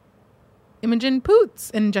 Imogen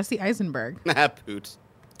Poots and Jesse Eisenberg. Poots.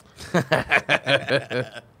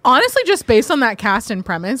 Honestly, just based on that cast and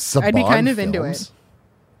premise, I'd be Saban kind of into Films? it.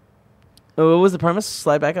 Oh, what was the premise?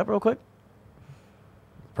 Slide back up real quick.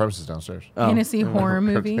 Premise is downstairs. Oh. Fantasy horror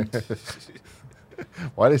movie.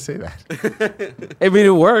 Why did I say that? I mean, it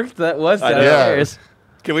worked. That was I know. downstairs.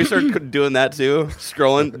 Can we start doing that too?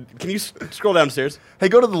 Scrolling. Can you scroll downstairs? Hey,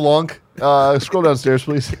 go to the lunk. Scroll downstairs,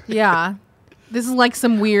 please. Yeah. This is like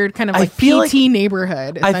some weird kind of I like feel PT like-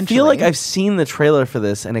 neighborhood. I feel like essentially. I've seen the trailer for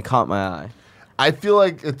this, and it caught my eye. I feel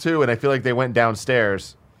like it too, and I feel like they went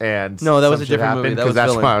downstairs and No, that was some a shit different movie. happened, That was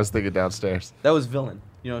that's Villain. why I was thinking downstairs. That was Villain.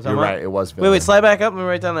 You know what I'm You're talking about? right, it was Wait, Villain. slide back up. Let me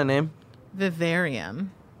write down that name.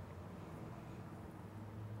 Vivarium.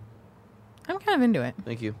 I'm kind of into it.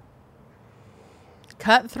 Thank you.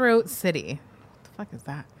 Cutthroat City. What the fuck is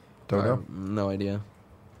that? Don't know. No idea.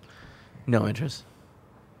 No interest.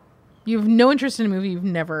 You have no interest in a movie you've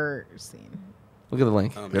never seen. Look at the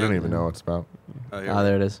link. They don't even know what it's about. Oh,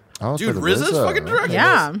 There it is. Oh, it's Dude, for the RZA's RZA. fucking directing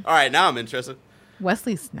Yeah. this. All right, now I'm interested.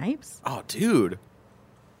 Wesley Snipes? Oh, dude.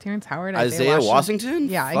 Terrence Howard? Isaiah Washington?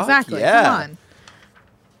 Yeah, Fuck exactly. yeah. Come on.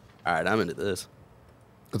 All right, I'm into this.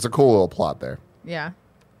 It's a cool little plot there, Yeah.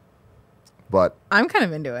 but I'm kind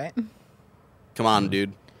of into it. Come on,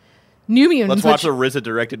 dude. New Mutants. Let's watch a which- RZA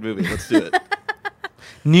directed movie. Let's do it.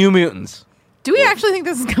 New Mutants. Do we actually think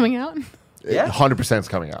this is coming out? Yeah. 100% is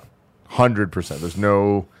coming out. 100%. There's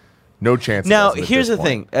no chance. it Now, doesn't at here's this the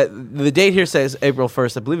point. thing. The date here says April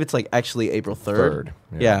 1st. I believe it's like actually April 3rd. Third,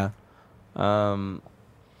 Yeah.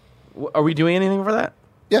 Are we doing anything for that?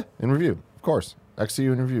 Yeah, in review, of course.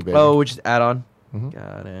 XCU in review, baby. Oh, which is add-on. Mm-hmm.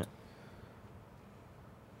 Got it.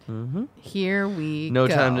 Here we No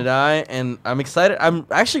go. Time to Die, and I'm excited. I'm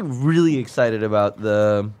actually really excited about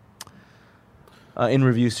the in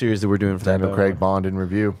review series that we're doing for Daniel that. Craig Bond in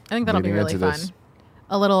review. I think that'll be leading really into fun. this.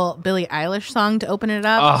 A little Billie Eilish song to open it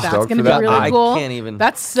up. Oh, That's stoked going to for be that. really I cool. can't even-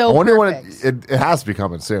 That's so I wonder perfect. when it has to be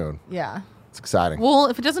coming soon. Yeah. It's exciting. Well,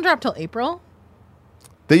 if it doesn't drop till April,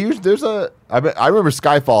 I remember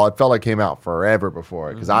Skyfall. It felt like came out forever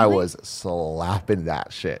before because I was slapping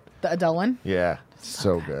that shit. the Adele one, Yeah,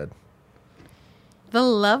 so good. The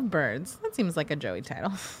Lovebirds. That seems like a Joey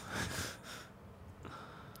title.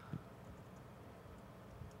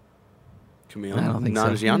 Camille. I don't think so.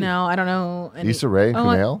 Nanjiani. No, I don't know. Any, Issa Rae and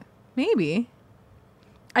Kumail? Maybe.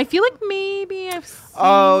 I feel like maybe I've seen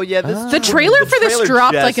Oh, yeah. This the trailer the for this trailer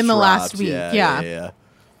dropped just like in the last dropped. week. Yeah. Yeah.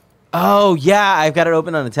 Oh yeah, I've got it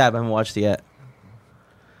open on the tab. I haven't watched it yet.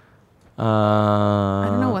 I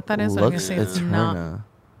don't know what that is, but I'm gonna Lux say it's not Eterna.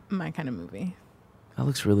 my kind of movie. That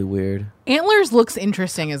looks really weird. Antlers looks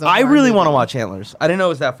interesting as a I horror really movie. want to watch Antlers. I didn't know it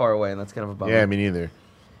was that far away, and that's kind of a bummer. Yeah, me neither.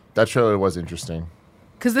 That trailer was interesting.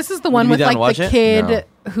 Because this is the Would one you be with down to like watch the it? kid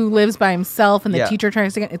who lives by himself and the Yeah. teacher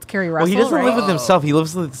tries to get it's Carrie Well, Russell. he doesn't right? live with himself. He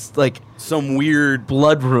lives with like Some weird.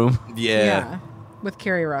 blood room. Yeah. with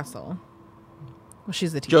Carrie Russell. Well,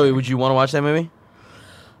 she's the teacher. Joey, would you want to watch that movie?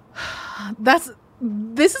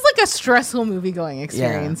 This is like a stressful movie going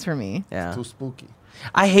experience for me. Yeah. Too spooky.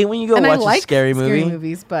 I hate when you go And I watch like a scary movie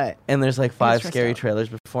movies, but and there's like 5 stressed scary out. trailers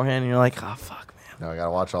beforehand, and you're like, oh fuck, man. No, I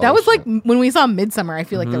gotta watch all that this was like shit. when we saw Midsummer. I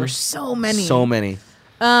feel like there were so many. So many.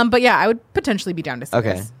 But yeah, I would potentially be down to see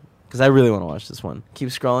Okay. this. Because I really want to watch this one. Keep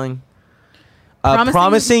scrolling.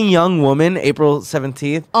 Promising Young Woman, April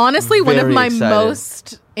 17th. Honestly, one of Very my excited.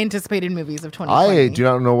 most anticipated movies of 2020. I do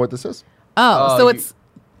not know what this is. So it's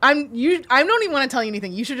I don't even want to tell you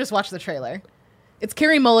anything. You should just watch the trailer. It's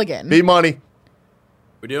Carey Mulligan. B Money.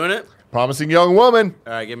 We're doing it? Promising Young Woman.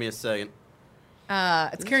 All right, give me a second.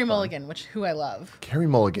 It's Carey Mulligan, who I love. Carey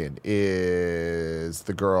Mulligan is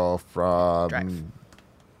the girl from Drive.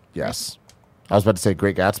 Yes. I was about to say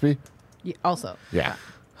Great Gatsby. Yeah, also. Yeah.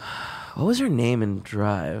 What was her name in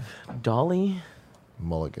Drive? Dolly?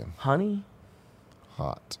 Mulligan. Honey?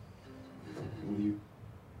 Hot.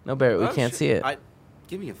 No, Barrett, we Oh, can't shit. see it.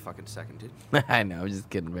 Give me a fucking second, dude. I know, I'm just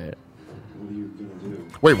kidding, Barrett.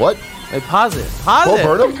 Wait, what? Wait, pause it. Pause Bo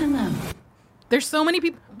it. Burnham? There's so many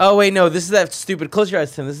people. Oh, wait, no, this is that stupid. Close your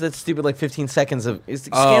eyes, Tim. This is that stupid, like, 15 seconds of.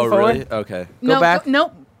 Scan forward. Really? Okay. Go back.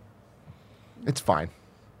 Nope. It's fine.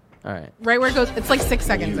 All right. Right where it goes. It's like 6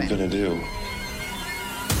 seconds in. do?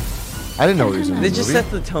 I didn't know he was in the They movie. just set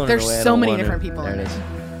the tone. There's in a way I so don't many want different to- people There in it it. is.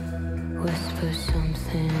 Whisper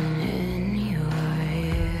something in your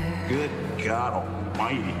ear. Good God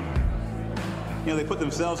almighty. You know, they put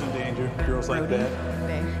themselves in danger, girls like that.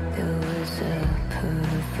 It was a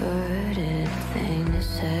perverted thing to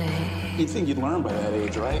say. You'd think you'd learn by that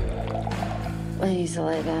age, right? Please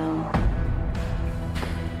lay down.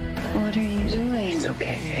 What are you doing? It's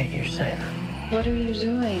okay, you're safe. What are you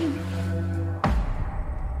doing?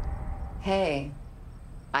 Hey,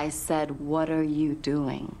 I said, what are you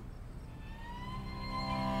doing?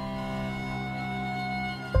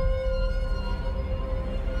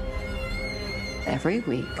 Every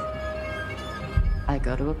week, I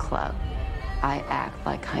go to a club. I act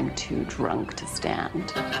like I'm too drunk to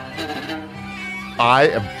stand. I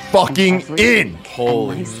am fucking in.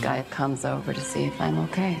 Holy. This guy comes over to see if I'm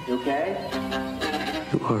okay. You okay?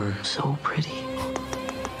 You are so pretty.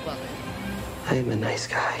 I am a nice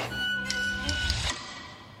guy.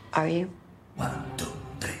 Are you? I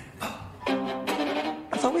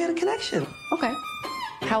thought we had a connection. Okay.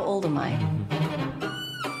 How old am I?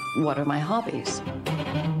 What are my hobbies?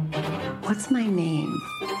 What's my name?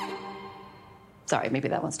 Sorry, maybe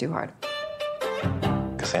that one's too hard.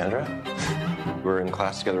 Cassandra? We were in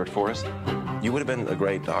class together at Forest. You would have been a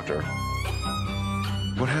great doctor.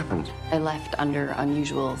 What happened? I left under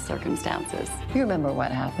unusual circumstances. You remember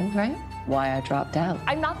what happened, right? Why I dropped out.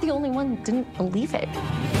 I'm not the only one who didn't believe it.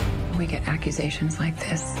 We get accusations like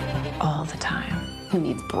this all the time. Who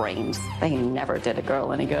needs brains? They never did a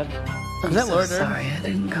girl any good. I'm that so Lord sorry I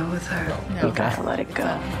didn't go with her. You gotta let it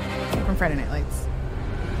go. From Friday Night Lights.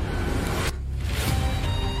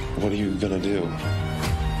 What are you gonna do?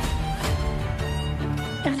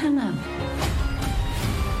 I don't know.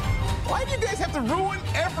 Why do you guys have to ruin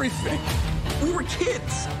everything? We were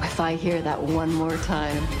kids. If I hear that one more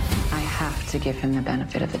time, I have to give him the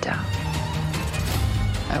benefit of the doubt.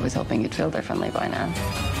 I was hoping you'd feel differently by now.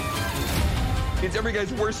 It's every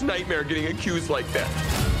guy's worst nightmare getting accused like that.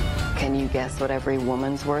 Can you guess what every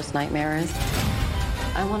woman's worst nightmare is?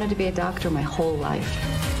 I wanted to be a doctor my whole life.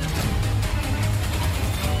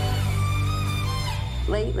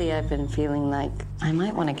 Lately, I've been feeling like I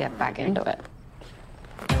might want to get back into it.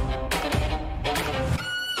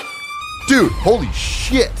 Dude, holy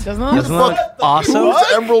shit. Doesn't Who the that look fuck- awesome?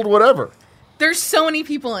 Who's Emerald whatever? There's so many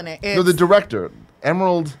people in it. No, the director.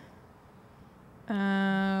 Emerald.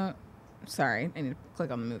 Sorry, I need to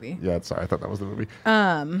click on the movie. Yeah, sorry. I thought that was the movie.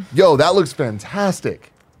 Yo, that looks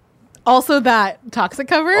fantastic. Also, that Toxic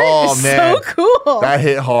cover Oh, is man. so cool. That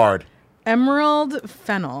hit hard. Emerald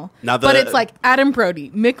Fennel. Now but it's like Adam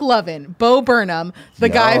Brody, Mick Lovin, Bo Burnham, the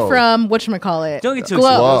guy from whatchamacallit. Don't get too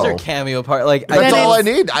Glow. excited. Those are cameo part. Like That's all I it's,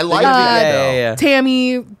 need. I like it. yeah.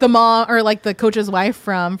 Tammy, the mom, or like the coach's wife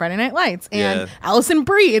from Friday Night Lights, and Yeah. Allison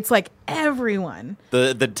Brie. It's like everyone.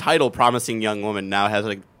 The title "Promising Young Woman" now has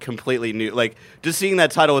a completely new. Like just seeing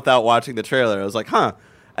that title without watching the trailer, I was like, huh.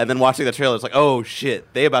 And then watching the trailer, it's like, oh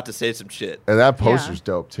shit, they about to say some shit. And that poster's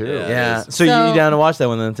dope too. Yeah. So you down to watch that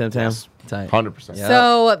one then, Tim Tam? Tight. 100%. Yeah.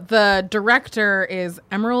 So the director is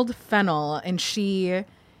Emerald Fennel, and she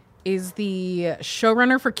is the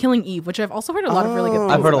showrunner for Killing Eve, which I've also heard a lot of really good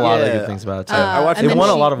things I've heard a lot of Yeah. good things about it too. I watched and It then won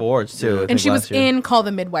a she- lot of awards too. I and think, she was last year. in Call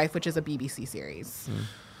the Midwife, which is a BBC series.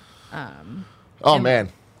 Oh, man.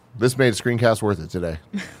 This made Screencast worth it today.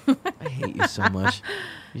 I hate you so much.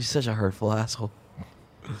 You're such a hurtful asshole.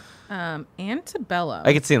 Antebellum.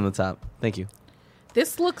 I can see on the top. Thank you.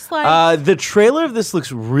 This looks like The trailer of this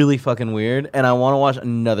looks really fucking weird, and I want to watch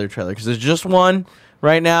another trailer because there's just one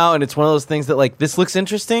right now, and it's one of those things that like this looks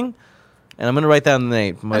interesting, and I'm gonna write down the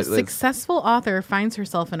name. a successful author finds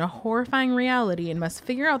herself in a horrifying reality and must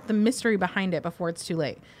figure out the mystery behind it before it's too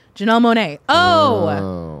late. Janelle Monáe.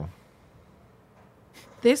 Oh.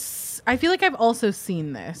 This, I feel like I've also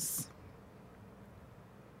seen this.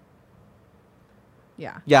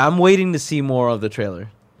 Yeah. Yeah, I'm waiting to see more of the trailer.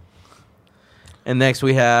 And next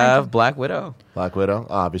we have Black Widow. Black Widow,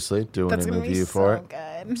 obviously, doing That's a gonna be review so for it. good.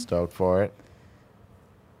 I'm stoked for it.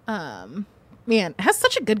 Man, it has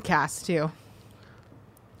such a good cast too.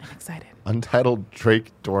 I'm excited. Untitled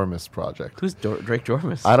Drake Dormus project. Who's Drake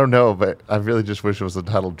Dormus? I don't know, but I really just wish it was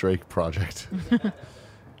Untitled Drake project.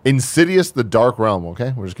 Insidious: The Dark Realm.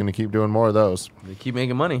 Okay, we're just gonna keep doing more of those. They keep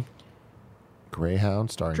making money. Greyhound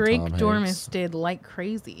starring Drake Tom Dormus Hanks. did Like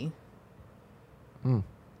Crazy,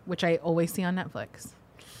 which I always see on Netflix.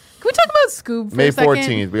 Can we talk about Scoob for May a second?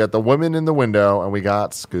 14th. We got The Woman in the Window, and we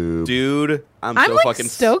got Scoob. Dude, I'm so like fucking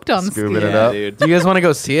stoked on Scoobing Scoob. it up. dude. Do you guys want to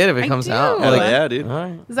go see it if it I comes do. out? Hell yeah, dude. All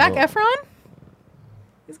right. Zac Efron?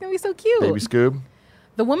 He's gonna be so cute. Baby Scoob.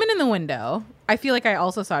 The Woman in the Window. I feel like I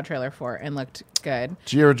also saw a trailer for it and looked good.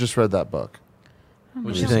 Giera just read that book.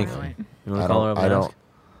 What do you think? You want to call her up I and don't. ask?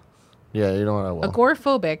 Yeah, you know what I will.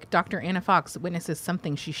 Agoraphobic Dr. Anna Fox witnesses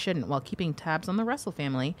something she shouldn't while keeping tabs on the Russell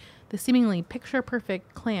family, the seemingly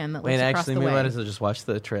picture-perfect clan that Wait, lives across actually, the we way. might as well just watch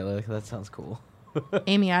the trailer. That sounds cool.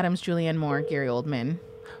 Amy Adams, Julianne Moore, Gary Oldman,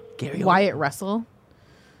 Gary Wyatt Russell,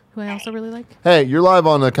 who I also really like. Hey, you're live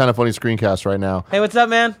on the Kind of Funny Screencast right now. Hey, what's up,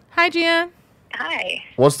 man? Hi, Gia. Hi.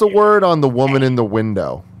 What's the word on The Woman in the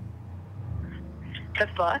Window? The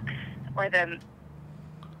book or the...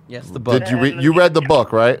 Yes, the book. Did you read? You read the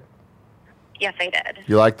book, right? Yes, I did.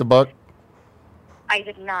 You like the book? I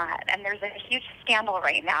did not. And there's a huge scandal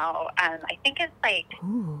right now. I think it's like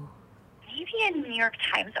maybe a New York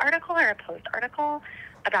Times article or a Post article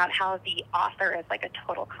about how the author is like a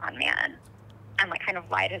total con man and like kind of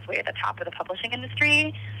lied his way to the top of the publishing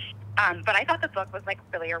industry. But I thought the book was like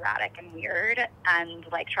really erratic and weird and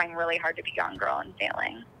like trying really hard to be Gone Girl and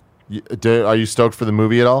failing. Are you stoked for the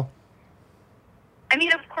movie at all? I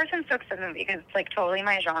mean, of course I'm stoked for the movie because it's like totally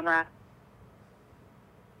my genre.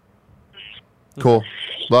 Cool.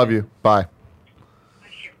 Love you. Bye.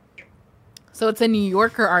 So it's a New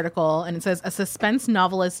Yorker article, and it says, a suspense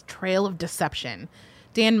novelist trail of deception.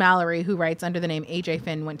 Dan Mallory, who writes under the name A.J.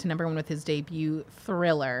 Finn, went to #1 with his debut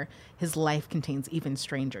thriller. His life contains even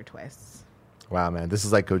stranger twists. Wow, man. This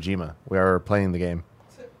is like Kojima. We are playing the game.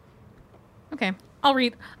 Okay, I'll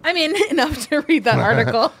read. I'm in enough to read that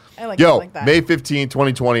article. I like Yo, like that. May 15,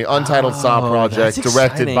 2020, Untitled Saw Project, that's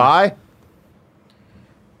directed exciting. by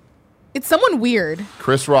It's someone weird.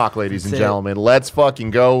 Chris Rock, ladies and That's it. gentlemen. Let's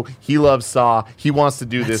fucking go. He loves Saw. He wants to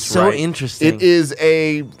do this so right. interesting. It is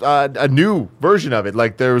a new version of it.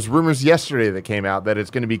 Like, there was rumors yesterday that came out that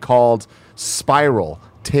it's going to be called Spiral,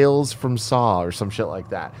 Tales from Saw, or some shit like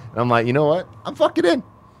that. And I'm like, you know what? I'm fucking in.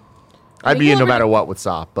 I'd be in no matter what with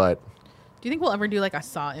Saw, but Do you think we'll ever do like a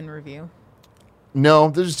Saw in review? no,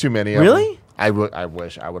 there's just too many of Really? them. I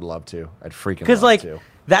wish. I would love to. I'd freaking Because love like to.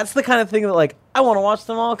 that's the kind of thing that like I want to watch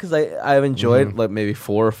them all because I've enjoyed like maybe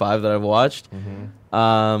 4 or 5 that I've watched.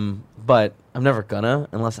 But I'm never gonna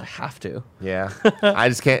unless I have to. Yeah. I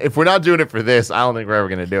just can't. If we're not doing it for this, I don't think we're ever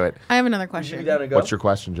going to do it. I have another question. What's your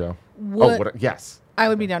question, Joe? What- Yes. I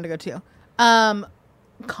would be down to go too.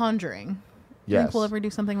 Conjuring. Do you Yes. think we'll ever do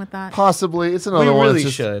something with that? Possibly. It's another We one. really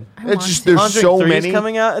It's just, should. It's just there's Conjuring so 3 is many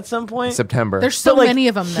coming out at some point. September. There's so But, like, many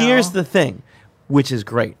of them, though. Here's the thing, which is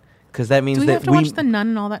great because that means Do we that have to watch The Nun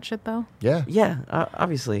and all that shit, though? Yeah. Yeah,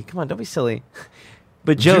 obviously. Come on, don't be silly.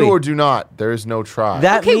 But do Joey, or do not. There is no try.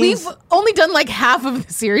 that Okay, means we've only done like half of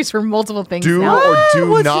the series for multiple things do now. or do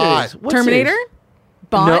What not. series? What Terminator? series?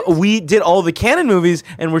 Bond? No, we did all the canon movies,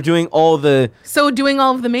 and we're doing all the. So doing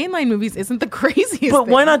all of the mainline movies isn't the craziest But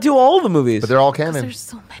why thing. not do all the movies? But they're all 'Cause canon. there's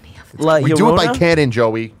so many of them. Like We do it by Llorona? canon,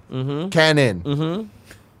 Joey. Mm-hmm. Canon. Mm-hmm.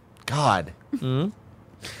 God.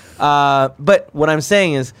 But what I'm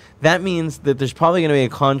saying is that means that there's probably going to be a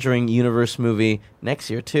Conjuring universe movie next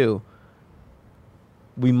year too.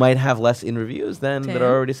 We might have less in reviews then that Tim? are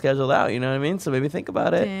already scheduled out. You know what I mean? So maybe think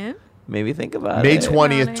about it. Tim? Maybe think about May it.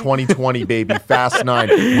 20th, 2020, baby. Fast 9.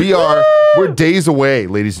 We're days away,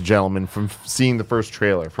 ladies and gentlemen, from seeing the first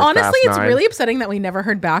trailer for Honestly, Fast it's 9. really upsetting that we never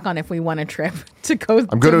heard back on if we won a trip to go.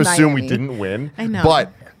 I'm going to assume we Miami. didn't win. I know.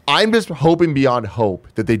 But I'm just hoping beyond hope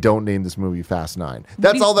that they don't name this movie Fast 9.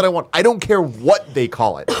 That's all that I want. I don't care what they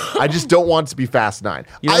call it. I just don't want it to be Fast 9.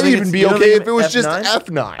 You don't I'd think even it's- be you don't okay think if it was just F9?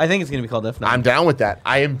 F9. I think it's going to be called F9. I'm down with that.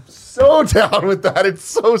 I am so down with that. It's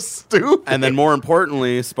so stupid. And then more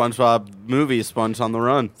importantly, SpongeBob movie, Sponge on the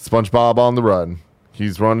Run. SpongeBob on the run.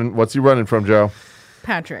 He's running. What's he running from, Joe?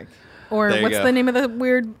 Patrick. Or There you what's go. the name of the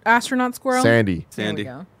weird astronaut squirrel? Sandy. Sandy.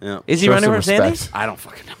 There Yeah. Is he Show running some from Sandy? respect. I don't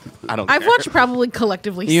fucking know. I don't I've care. watched probably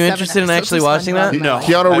collectively You 7 interested in episodes actually of watching SpongeBob that? in my No. life.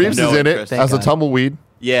 Keanu I Reeves know is in it, it Chris. Thank as a God. tumbleweed.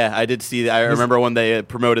 Yeah, I did see that. I remember when they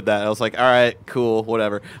promoted that. I was like, all right, cool,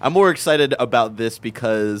 whatever. I'm more excited about this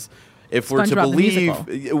because if we're to believe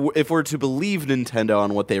Nintendo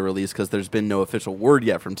on what they released, because there's been no official word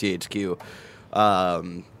yet from THQ,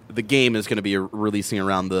 the game is going to be releasing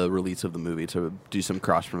around the release of the movie to do some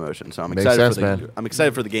cross promotion. So I'm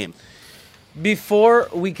excited for the game. Before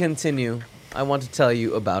we continue, I want to tell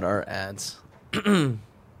you about our ads.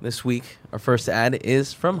 This week, our first ad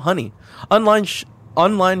is from Honey.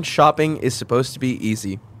 Online shopping is supposed to be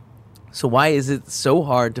easy. So why is it so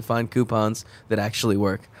hard to find coupons that actually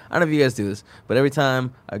work? I don't know if you guys do this, but every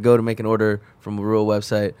time I go to make an order from a real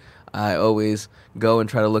website, I always go and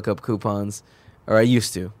try to look up coupons, or I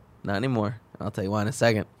used to. Not anymore. I'll tell you why in a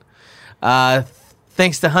second.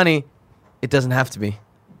 Thanks to Honey, it doesn't have to be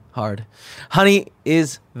hard. Honey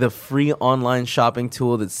is the free online shopping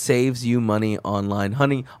tool that saves you money online.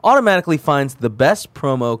 Honey automatically finds the best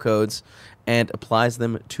promo codes and applies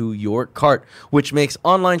them to your cart, which makes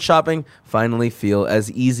online shopping finally feel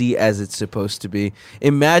as easy as it's supposed to be.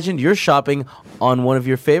 Imagine you're shopping on one of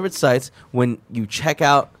your favorite sites. When you check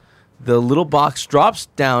out, the little box drops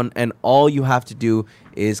down and all you have to do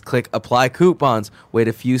is click apply coupons. Wait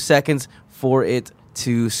a few seconds for it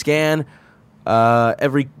to scan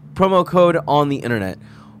every promo code on the internet.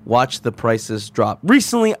 Watch the prices drop.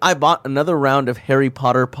 Recently, I bought another round of Harry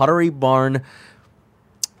Potter Pottery Barn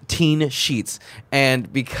teen sheets,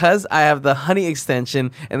 and because I have the Honey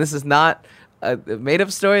extension, and this is not a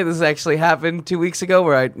made-up story, this actually happened 2 weeks ago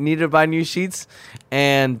where I needed to buy new sheets,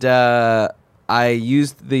 and I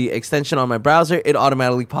used the extension on my browser. It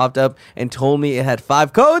automatically popped up and told me it had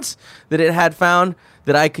 5 codes that it had found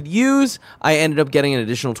that I could use. I ended up getting an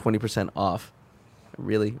additional 20% off. I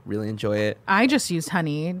really, really enjoy it. I just used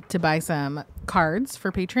Honey to buy some cards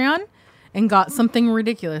for Patreon and got something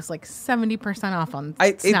ridiculous, like 70% off on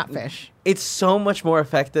Snapfish. It's so much more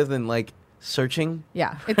effective than like searching.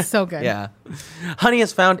 Yeah, it's so good. Yeah. Honey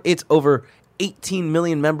has found its over 18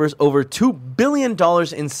 million members, over $2 billion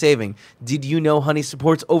in saving. Did you know Honey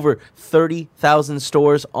supports over 30,000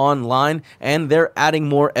 stores online, and they're adding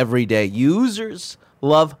more every day? Users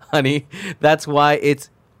love Honey. That's why it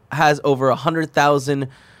has over 100,000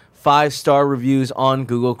 5-star reviews on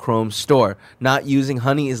Google Chrome Store. Not using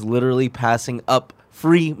Honey is literally passing up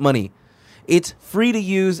free money. It's free to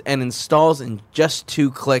use and installs in just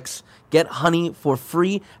 2 clicks. Get Honey for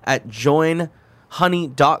free at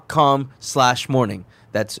joinhoney.com/morning.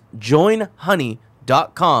 That's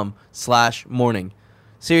joinhoney.com/morning.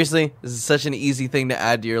 Seriously, this is such an easy thing to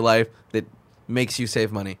add to your life that makes you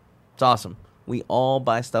save money. It's awesome. We all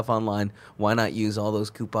buy stuff online. Why not use all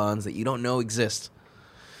those coupons that you don't know exist?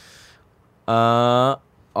 Our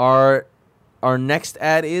next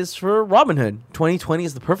ad is for Robinhood. 2020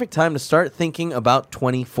 is the perfect time to start thinking about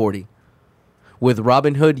 2040. With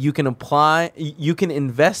Robinhood, you can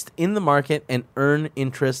invest in the market and earn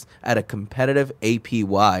interest at a competitive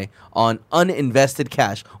APY on uninvested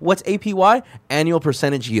cash. What's APY? Annual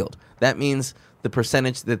percentage yield. That means the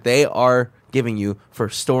percentage that they are giving you for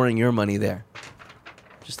storing your money there.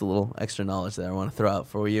 Just a little extra knowledge that I want to throw out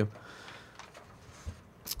for you.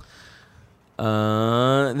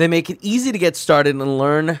 They make it easy to get started and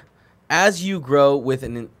learn as you grow with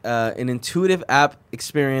an intuitive app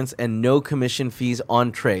experience and no commission fees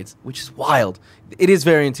on trades, which is wild. It is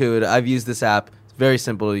very intuitive. I've used this app. It's very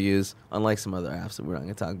simple to use, unlike some other apps that we're not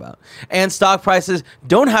going to talk about. And stock prices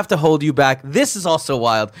don't have to hold you back. This is also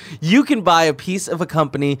wild. You can buy a piece of a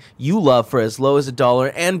company you love for as low as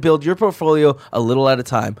 $1 and build your portfolio a little at a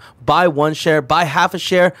time. Buy 1 share, buy half a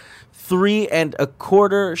share, 3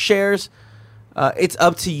 1/4 shares. It's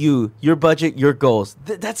up to you, your budget, your goals.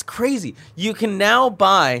 That's crazy. You can now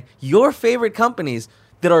buy your favorite companies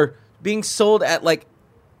that are being sold at like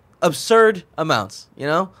absurd amounts. You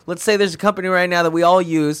know, let's say there's a company right now that we all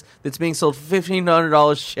use that's being sold for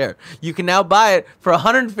 $1,500 a share. You can now buy it for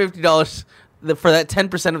 $150 for that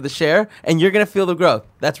 10% of the share, and you're gonna feel the growth.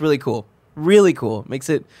 That's really cool. Really cool. Makes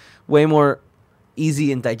it way more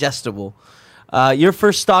easy and digestible. Your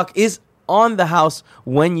first stock is on the house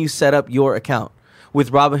when you set up your account.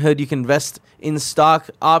 With Robinhood, you can invest in stock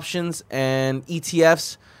options and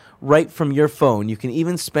ETFs right from your phone. You can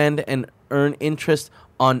even spend and earn interest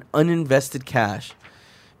on uninvested cash.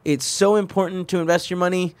 It's so important to invest your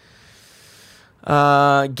money.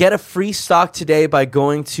 Get a free stock today by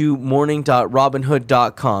going to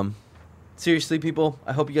morning.robinhood.com. Seriously, people,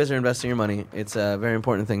 I hope you guys are investing your money. It's a very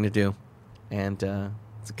important thing to do. And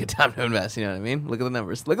it's a good time to invest, you know what I mean? Look at the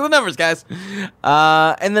numbers. Look at the numbers, guys.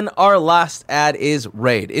 And then our last ad is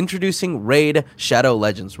Raid. Introducing Raid Shadow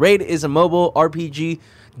Legends. Raid is a mobile RPG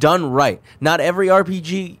done right. Not every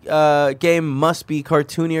RPG game must be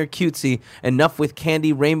cartoony or cutesy. Enough with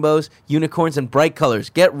candy, rainbows, unicorns, and bright colors.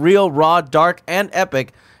 Get real, raw, dark, and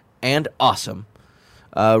epic, and awesome.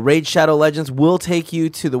 Raid Shadow Legends will take you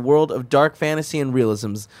to the world of dark fantasy and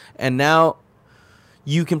realisms. And now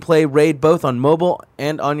you can play Raid both on mobile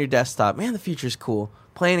and on your desktop. Man, the future's cool.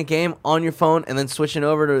 Playing a game on your phone and then switching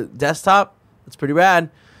over to desktop, that's pretty rad.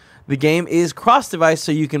 The game is cross-device,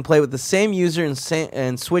 so you can play with the same user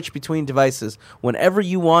and switch between devices whenever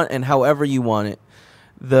you want and however you want it.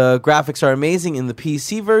 The graphics are amazing in the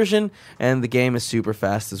PC version, and the game is super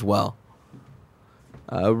fast as well.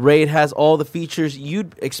 Raid has all the features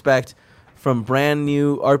you'd expect from brand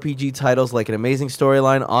new RPG titles, like an amazing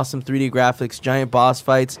storyline, awesome 3D graphics, giant boss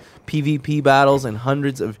fights, PvP battles, and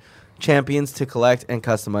hundreds of champions to collect and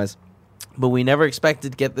customize. But we never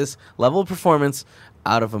expected to get this level of performance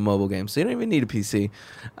out of a mobile game, so you don't even need a PC.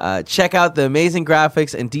 Check out the amazing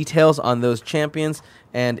graphics and details on those champions,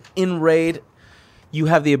 and in Raid, you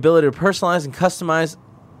have the ability to personalize and customize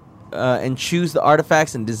and choose the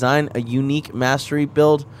artifacts and design a unique mastery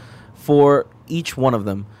build for each one of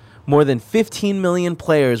them. More than 15 million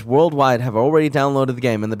players worldwide have already downloaded the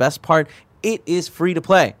game, and the best part, it is free to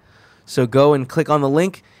play. So go and click on the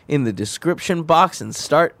link in the description box and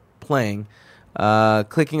start playing.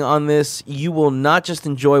 Clicking on this, you will not just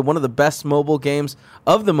enjoy one of the best mobile games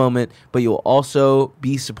of the moment, but you'll also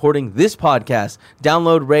be supporting this podcast.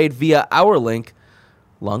 Download Raid via our link,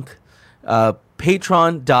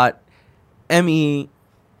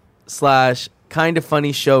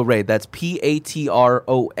 patron.me/kindafunnyshow raid. That's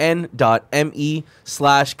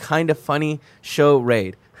patron.me/kindafunnyshow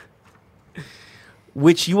raid.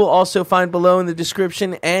 Which you will also find below in the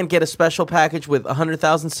description, and get a special package with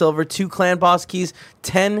 100,000 silver, 2 clan boss keys,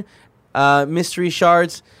 10 mystery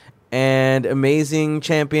shards, and amazing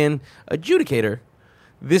champion adjudicator.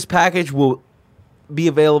 This package will be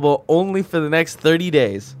available only for the next 30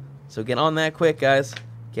 days. So get on that quick, guys.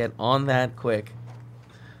 Get on that quick.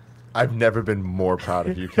 I've never been more proud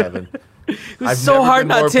of you, Kevin. It's so hard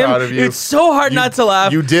not, Tim. It's so hard not to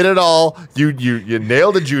laugh. You did it all. You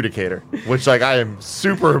nailed adjudicator, which I am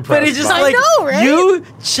super impressed. But it's just by. like, I know, right? you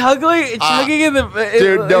chugging in the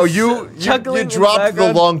dude. No, you dropped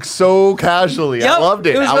the lunk so casually. Yep. I loved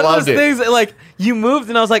it. It was I one loved of those things that, like, you moved,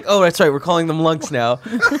 and I was like, oh, that's right, we're calling them lunks now.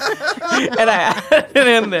 And I added it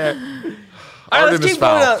in there. All right, let's keep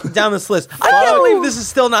going down this list. I can't believe this has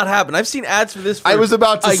still not happened. I've seen ads for this for I was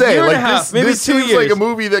about to say, like, this maybe 2 seems years. like a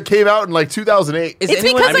movie that came out in like 2008. It's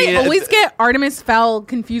because I always get Artemis Fowl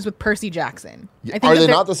confused with Percy Jackson. I think Are they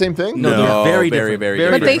not the same thing? No, they're very different. Very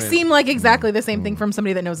But they different. seem like exactly the same thing from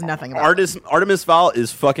somebody that knows nothing about it. Artemis Fowl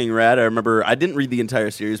is fucking rad. I remember I didn't read the entire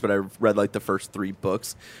series, but I read like the first 3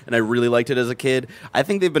 books, and I really liked it as a kid. I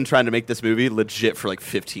think they've been trying to make this movie legit for like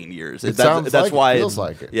 15 years. That's why it feels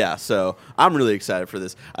like it. Yeah, so I'm really excited for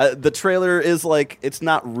this. The trailer is like, it's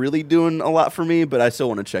not really doing a lot for me, but I still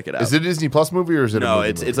want to check it out. Is it a Disney Plus movie or is it a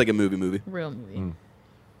movie? No, it's like a movie. Real movie.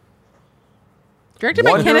 Directed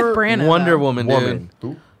by Kenneth Branagh. Wonder Woman, dude.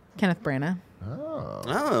 Who? Kenneth Branagh.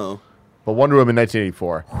 Oh. But Wonder Woman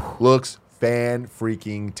 1984 looks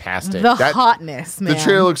fan-freaking-tastic. The hotness, man. The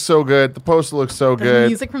trailer looks so good. The poster looks so good. The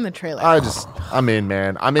music from the trailer. I'm in,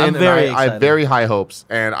 man. I'm in. I have very high hopes,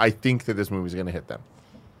 and I think that this movie's going to hit them.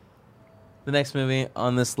 The next movie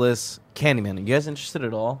on this list, Candyman. Are you guys interested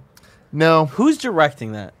at all? No. Who's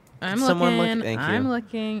directing that? I'm Someone looking. Thank you. I'm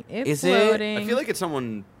looking. It's Is it? loading. I feel like it's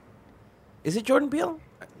someone. Is it Jordan Peele?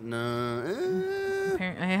 No.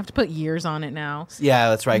 I have to put years on it now. Yeah,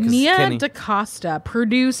 that's right. Nia DaCosta,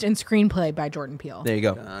 produced and screenplay by Jordan Peele. There you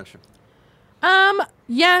go. Gotcha.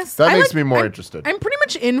 Yes. That makes me more interested. I'm pretty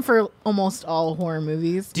much in for almost all horror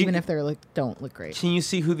movies, even if they're don't look great. Can you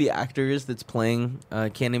see who the actor is that's playing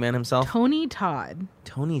Candyman himself? Tony Todd.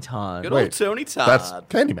 Tony Todd. Good old Tony Todd. That's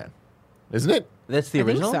Candyman, isn't it? That's the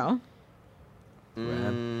original? I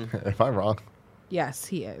think so. Am I wrong? Yes,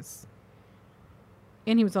 he is.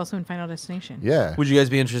 And he was also in Final Destination. Yeah. Would you guys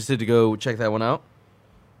be interested to go check that one out?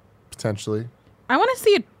 Potentially. I want to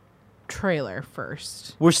see a trailer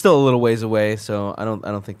first. We're still a little ways away, so I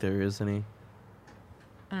don't think there is any.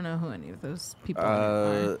 I don't know who any of those people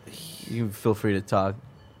are. You can feel free to talk.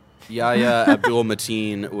 Yahya Abdul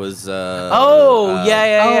Mateen was.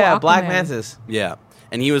 Yeah. Black Mantis. Yeah,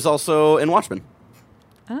 and he was also in Watchmen.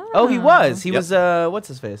 Oh, he was. He was. What's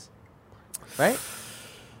his face? Right.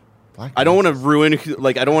 I don't want to ruin.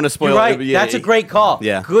 Like, I don't want to spoil. You're right. Yeah, That's a great call.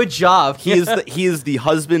 Yeah. Good job. He is the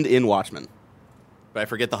husband in Watchmen. But I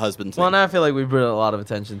forget the husband's name. Well, now I feel like we brought a lot of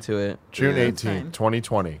attention to it. June 18th,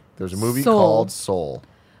 2020. There's a movie Soul. called Soul.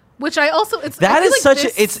 Which I also That is such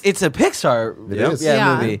a it's a Pixar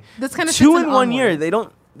movie. That's kind of 2 in 1 year.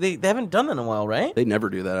 They haven't done that in a while, right? They never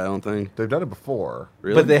do that, I don't think. They've done it before.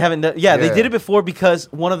 Really? But they haven't done. Yeah, they did it before because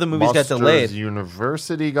one of the movies got delayed.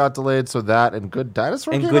 University got delayed, so that and Good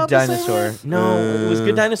Dinosaur. And came Good out the same Dinosaur. way? No, it was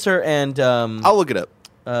Good Dinosaur and I'll look it up.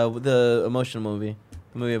 The emotional movie,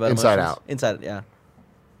 the movie about Inside emotions. Out. Inside, yeah.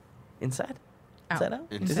 Inside Out.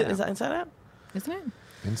 Is it Inside Out? Isn't it?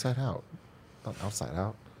 Inside Out, not Outside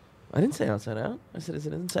Out. I didn't say Outside Out. I said, is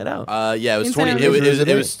it Inside Out? Yeah, it was Inside 20. Out.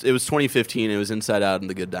 It was 2015. It was Inside Out and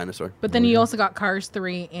The Good Dinosaur. But then you also got Cars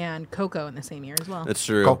 3 and Coco in the same year as well. That's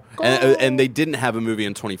true. And they didn't have a movie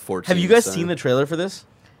in 2014. Have you guys seen the trailer for this?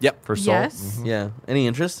 Yep. For Soul. Yes. Yeah. Any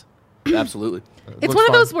interest? Absolutely. It's one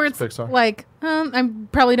of those where it's like, I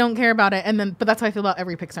probably don't care about it, but that's how I feel about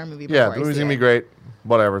every Pixar movie. Yeah, before the I movie's see gonna be it. great.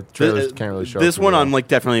 Whatever. Trailers can't really show. This it one well. I'm like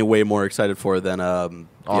definitely way more excited for than the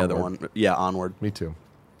other Onward. one. Yeah, Onward. Me too.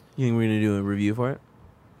 You think we're gonna do a review for it?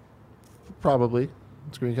 Probably.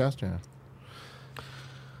 Screencast, yeah.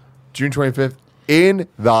 June 25th. In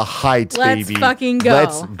the Heights, Let's baby. fucking go.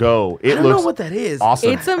 Let's go. It I don't looks know what that is.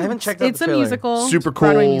 awesome. It's a musical. Super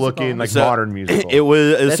Broadway cool musical. looking, like So, modern musical. It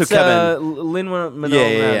was That's so Kevin.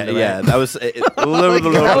 Lin-Manuel Yeah. That was.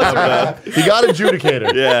 He got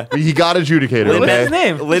adjudicated. Yeah. He got adjudicated. What's okay? his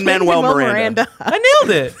name? Lin-Manuel Miranda. I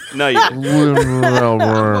nailed it. No, you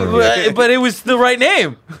didn't. But it was the right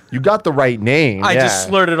name. You got the right name. I yeah. just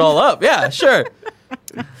slurred it all up. Yeah, sure.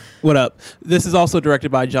 What up? This is also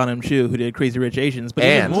directed by John M. Chu, who did Crazy Rich Asians. But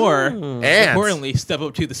even more, importantly, Step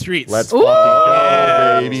Up to the Streets. Let's fucking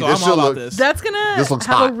go, baby. So This I'm all about look- this. That's gonna This looks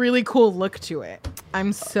have hot. a really cool look to it.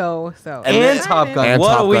 I'm so And Top Gun. And What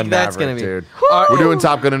Top a week Gun that's Maverick, gonna be. dude. We're doing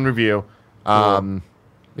Top Gun in review. Yeah.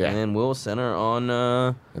 And we'll center on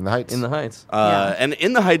In the Heights. In the Heights. And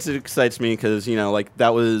In the Heights, it excites me because like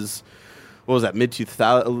that was. What was that? Mid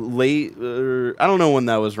 2000, late? I don't know when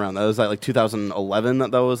that was around. That was like 2011.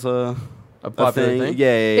 That was a popular thing?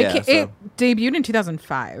 Yeah. It debuted in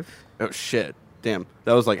 2005. Oh shit! Damn,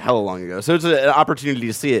 that was like hella long ago. So it's an opportunity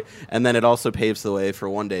to see it, and then it also paves the way for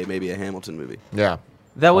one day maybe a Hamilton movie. Yeah.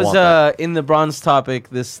 That was in the bronze topic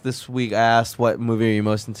this week. I asked what movie are you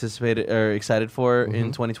most anticipated or excited for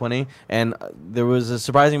in 2020, and there was a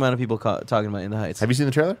surprising amount of people talking about In the Heights. Have you seen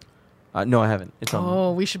the trailer? No, I haven't. It's on.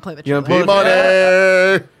 Oh, we should play the You trailer. wanna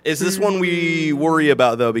play it? Is this one we worry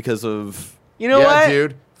about though because of? You know what,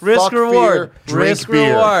 dude? Risk Fuck reward. Fear, drink Risk beer.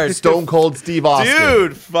 reward. Stone Cold Steve Austin.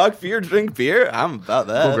 Dude, fuck fear, drink beer. I'm about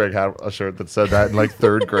that. Cool Greg had a shirt that said that in like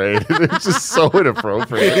 3rd grade. It's just so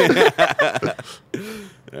inappropriate.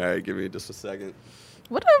 All right, give me just a second.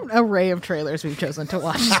 What an array of trailers we've chosen to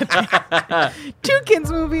watch today. 2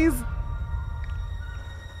 kids movies.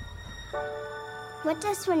 What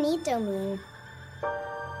does Sueñito mean?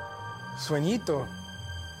 Sueñito.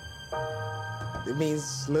 It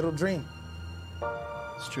means little dream.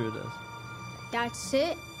 It's true, it does. That's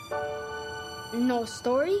it? No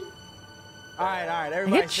story? All right, I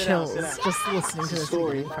everybody get sit down, chills sit down. just listening to It's this. the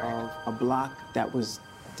story beginning part. of a block that was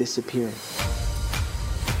disappearing.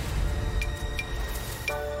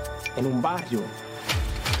 In un barrio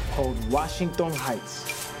called Washington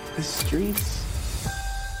Heights, the streets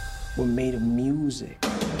were made of music.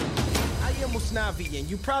 I am Usnavi, and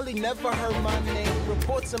you probably never heard my name.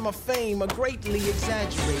 Reports of my fame are greatly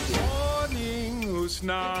exaggerated. Morning,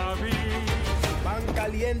 Usnavi. Pan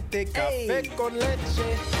caliente, café con leche.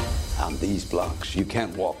 On these blocks, you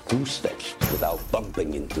can't walk 2 steps without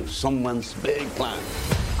bumping into someone's big plan.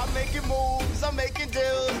 I'm making moves, I'm making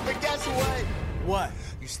deals, but guess what? What?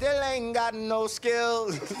 You still ain't got no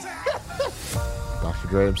skills. Dr.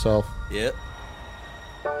 Dre himself. Yep.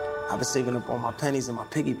 I've been saving up all my pennies in my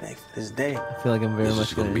piggy bank for this day. I feel like I'm very This much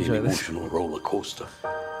is going going to to be an enjoy this. emotional roller coaster.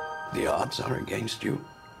 The odds are against you.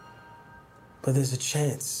 But there's a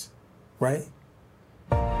chance, right?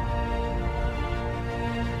 A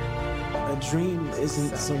dream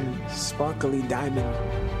isn't some sparkly diamond.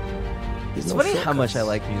 There's It's no funny how much I shortcuts.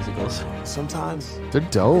 like musicals. Sometimes They're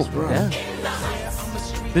dope. Yeah.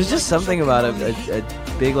 There's just something about a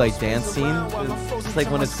big like dance scene. It's like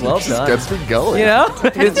when it's well done. Gets me going. You know?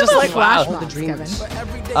 It's just like Flash wow. mobs, Kevin.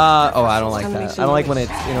 I don't like that. I don't like when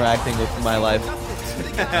it's interacting with my life.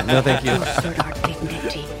 No, thank you.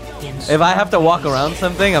 If I have to walk around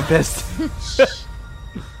something, I'm pissed.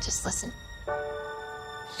 Just listen.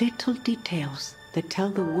 Little details that tell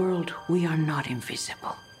the world we are not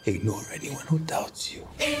invisible. ignore anyone who doubts you.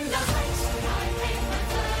 We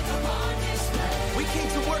came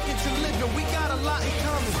to work and to live, and we got a lot in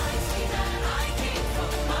common.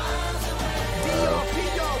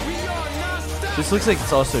 This looks like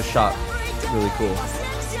it's also shot really cool.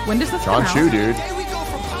 When does this John come Chu, out? dude.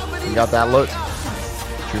 You got that look?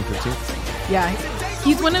 June 15th? Yeah.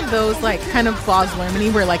 He's one of those, like, kind of Boz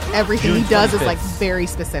Lerman where, like, everything June he does 25th. is, like, very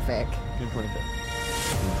specific. June 25th.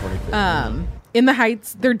 In the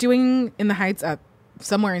Heights, they're doing In the Heights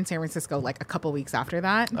somewhere in San Francisco, like, a couple weeks after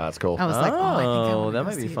that. That's cool. I was like, I think I wanna that go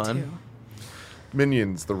might be see it fun. too.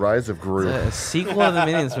 Minions: The Rise of Gru. A sequel of the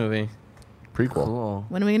Minions movie. Prequel. Cool.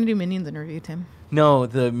 When are we going to do Minions interview, Tim? No,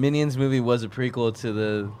 the Minions movie was a prequel to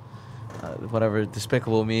the whatever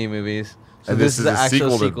Despicable Me movies. So And this is the a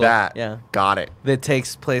actual sequel to that. Yeah. Got it. That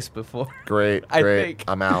takes place before. Great. I Great. think.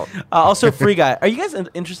 I'm out. Also, Free Guy. Are you guys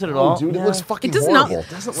interested at all? Dude, it looks fucking It does horrible. not.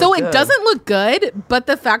 doesn't So look it good. doesn't look good, but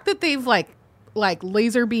the fact that they've like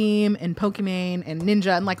Laser Beam and Pokemon and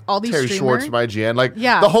Ninja and like all these Terry streamers. Schwartz from IGN. Like,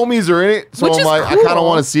 Yeah. the homies are in it, so Which I'm is like, I cool. kind of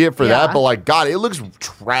want to see it for Yeah. that, but like, God, it looks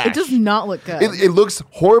trash. It does not look good. It looks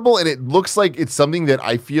horrible, and it looks like it's something that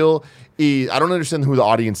I feel I don't understand who the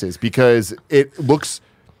audience is because it looks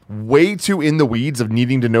way too in the weeds of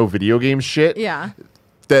needing to know video game shit. Yeah.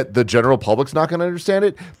 That the general public's not going to understand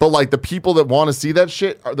it, but like the people that want to see that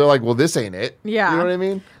shit, they're like, well, this ain't it. Yeah. You know what I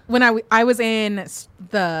mean? When I was in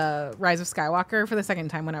the Rise of Skywalker for the second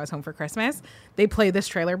time when I was home for Christmas, they played this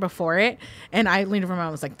trailer before it, and I leaned over to my mom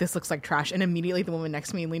and was like, "This looks like trash." And immediately the woman next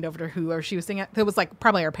to me leaned over to whoever she was singing. It was like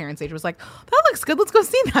probably our parents' age. Was like, "That looks good. Let's go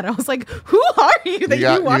see that." I was like, "Who are you that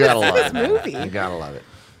you want to see this movie?" You gotta love it.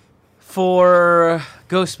 For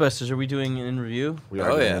Ghostbusters, are we doing an interview? We are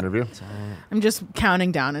doing an interview. I'm just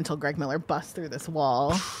counting down until Greg Miller busts through this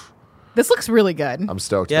wall. This looks really good. I'm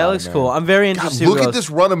stoked. Yeah, it about looks man. cool. I'm very God, interested. look at this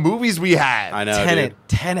run of movies we had. I know.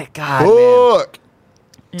 Tenet, God, man. Look.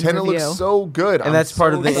 Tenet Interview. looks so good. And that's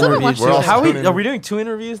part of the I still haven't interview. watched too. it. How We're also are we doing 2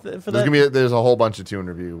 interviews for that? There's a whole bunch of 2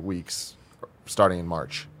 interview weeks starting in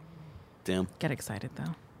March. Damn. Get excited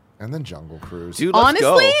though. And then Jungle Cruise. Dude, let's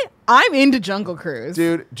Honestly, go. I'm into Jungle Cruise.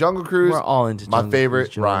 Dude, Jungle Cruise. We're all into my Jungle favorite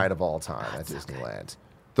Cruise, Joey. ride of all time at Disneyland.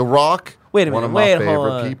 The Rock. Wait a one minute. of my Wait, favorite hold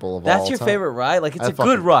on. people of That's all your time. favorite ride? Like, it's I a good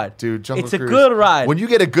fucking- ride. Dude, Jungle It's a Cruise. good ride. When you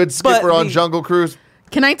get a good skipper But on the- Jungle Cruise,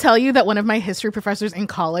 Can I tell you that one of my history professors in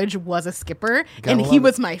college was a skipper, and he love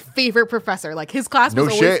was my favorite professor. Like his class was No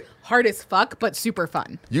always shit. hard as fuck, but super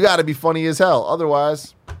fun. you got to be funny as hell.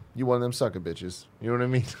 Otherwise, you one of them sucker bitches. You know what I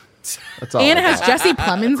mean? That's all. And I it has got. Jesse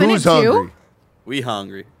Plemons in it Who's too. hungry? We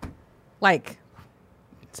hungry. Like,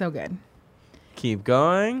 so good. Keep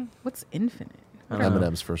going. What's Infinite?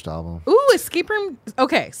 Eminem's first album. Ooh, Escape Room.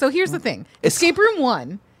 Okay, so here's the thing. Escape Room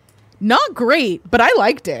 1, not great, but I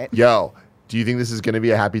liked it. Yo, do you think this is going to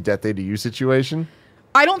be a Happy Death Day to You situation?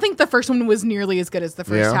 I don't think the first one was nearly as good as the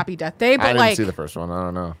first Yeah? Happy Death Day, but I didn't like, see the first one. I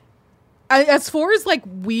don't know. as far as like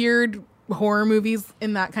weird horror movies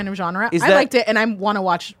in that kind of genre, Is I that- liked it, and I want to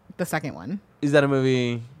watch the second one. Is that a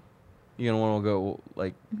movie you're going to want to go,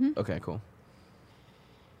 like, okay, cool.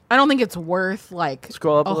 I don't think it's worth like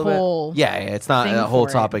Scroll up a little whole bit. Yeah, it's not thing a whole for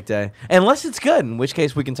it. topic day. Unless it's good, in which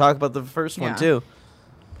case we can talk about the first one Yeah. too.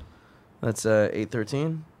 That's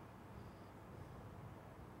 8:13.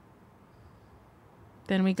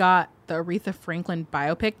 Then we got the Aretha Franklin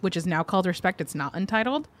biopic, which is now called Respect. It's not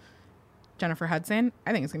untitled. Jennifer Hudson.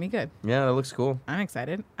 I think it's gonna be good. Yeah, that looks cool. I'm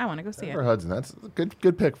excited. I want to go see Jennifer it. Hudson. That's a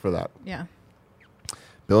good pick for that. Yeah.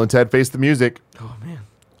 Bill and Ted Face the Music. Oh man.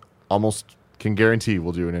 Almost can guarantee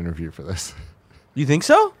we'll do an interview for this. You think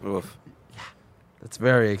so? Oof. That's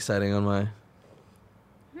very exciting on my. I've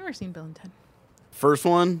never seen Bill and Ted. First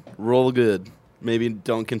one, roll good. Maybe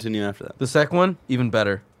don't continue after that. The second one, even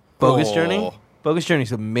better. Bogus Oh. Journey. Bogus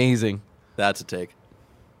Journey's amazing. That's a take.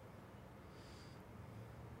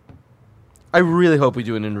 I really hope we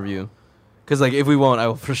do an interview, because like if we won't, I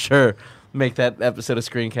will for sure make that episode of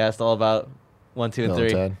Screencast all about 1, 2, and Bill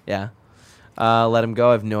and 3. Ted. Yeah. Let him go.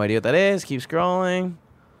 I have no idea what that is. Keep scrolling.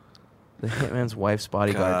 The Hitman's Wife's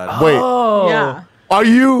Bodyguard. God. Wait. Oh. Yeah. Are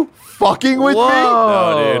you fucking with me?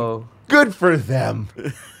 Whoa. No, Good for them.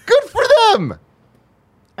 Good for them.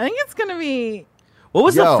 I think it's gonna be What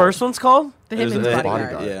was Yo. the first one's called? The There's Hitman's a-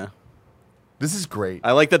 Bodyguard. Yeah. This is great.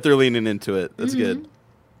 I like that they're leaning into it. That's good.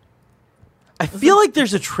 I feel like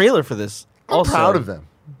there's a trailer for this. I'm also. proud of them.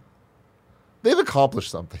 They've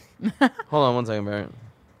accomplished something. Hold on one second, Barrett.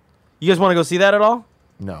 You guys want to go see that at all?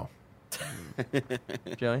 No.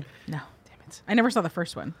 Joey? No, damn it. I never saw the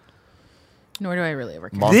first one. Nor do I really ever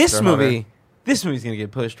care. Monster This Hunter. movie. This movie's going to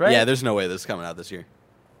get pushed, right? Yeah, there's no way this is coming out this year.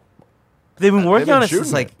 They've been working been on it since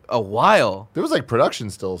shooting like it. a while. There was like production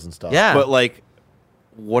stills and stuff. Yeah. But like,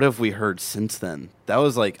 what have we heard since then? That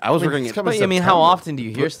was like I was I mean, working. it's at, coming But I mean, how September. often do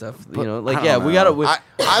you hear stuff? You know, like, I yeah, don't we know. got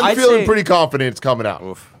to. I'm I'd feeling say- pretty confident it's coming out.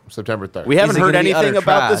 Oof. September 3rd. We haven't Is it heard gonna be anything utter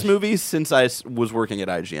about this trash? movie since I was working at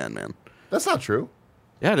IGN, man. That's not true.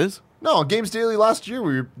 Yeah, it is. No, on Games Daily last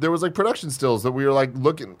year, there was like production stills that we were like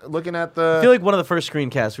looking at the. I feel like one of the first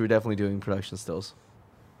screencasts we were definitely doing production stills.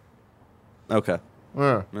 Okay.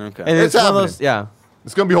 Yeah. Okay. And It's one of happening. those, yeah.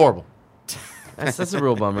 It's gonna be horrible. That's a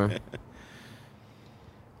real bummer.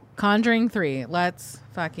 Conjuring 3. Let's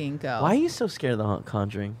fucking go. Why are you so scared of the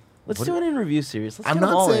Conjuring? Let's do it in review series. Let's I'm get 'em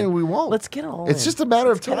not all saying in. we won't. Let's get it all It's in. just a matter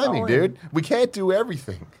Let's of get it all timing, in. dude. We can't do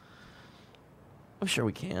everything. I'm sure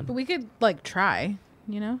we can. But we could like try,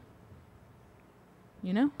 you know?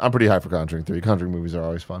 I'm pretty high for Conjuring 3. Conjuring movies are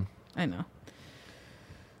always fun. I know.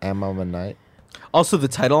 Am I Night? Also, the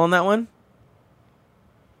title on that one.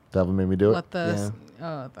 Devil Made Me Do It. What the?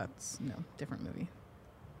 Oh, that's different movie.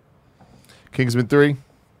 Kingsman 3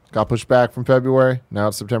 got pushed back from February. Now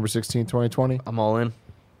it's September 16, 2020. I'm all in.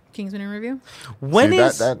 Kingsman in review. When See,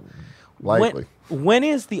 is that likely? When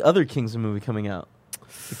is the other Kingsman movie coming out?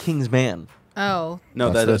 The Kingsman. Oh. No,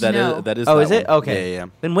 That's that this. is that is. Oh, that is it? one. Okay. Yeah.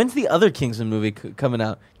 Then when's the other Kingsman movie coming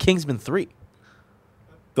out? Kingsman 3.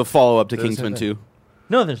 The follow up to There's Kingsman a- 2.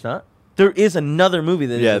 No, there's not. There is another movie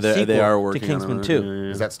that is Yeah, a they sequel are to working Kingsman on it. 2.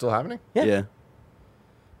 Is that still happening? Yeah. Yeah.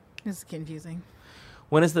 This is confusing.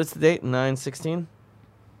 When is this date? 9/16? Is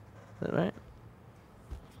that right?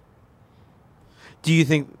 Do you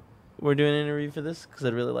think we're doing an interview for this? Because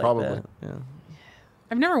I'd really like Probably. that. Yeah.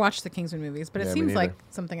 I've never watched the Kingsman movies, but it Yeah, me seems neither. like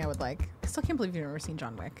something I would like. I still can't believe you've never seen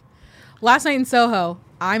John Wick. Last Night in Soho,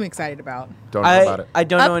 I'm excited about. Don't know about it. I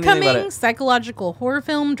don't know anything about Upcoming it. psychological horror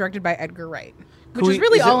film directed by Edgar Wright, which Can is we-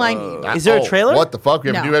 really is it- all I need. Is there a trailer? What the fuck? We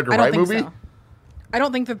have No, a new Edgar I don't Wright think movie? so. I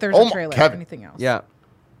don't think that there's Oh a my- trailer or Kevin. anything else. Yeah.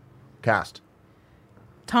 Cast.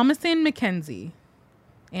 Thomasin McKenzie,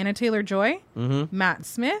 Anna Taylor-Joy, Matt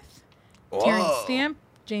Smith, Terrence Stamp,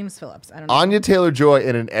 James Phillips. I don't know. Anya Taylor-Joy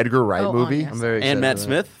in an Edgar Wright Oh, movie. Anya. I'm very excited And Matt for that.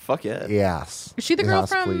 Smith? Fuck yeah. Yes. Is she the girl Yes,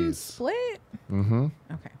 from please. Split? Mm-hmm.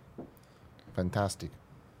 Okay. Fantastic.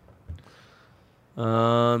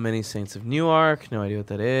 Many Saints of Newark. No idea what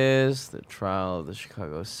that is. The Trial of the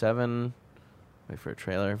Chicago 7. Wait for a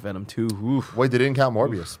trailer. Venom 2. Oof. Wait, they didn't count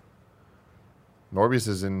Morbius. Morbius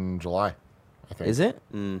is in July, I think. Is it?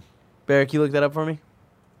 Barrick, you look that up for me?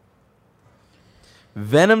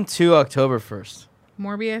 Venom 2, October 1st.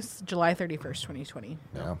 Morbius, July 31st, 2020.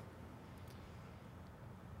 Yeah.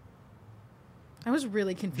 I was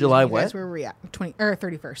really confused July when you guys what? were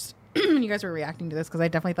 31st. When you guys were reacting to this, because I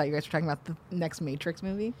definitely thought you guys were talking about the next Matrix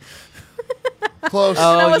movie. Close.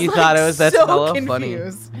 I Oh, was, you like, thought it was that's so hella funny.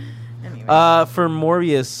 confused. Anyway. For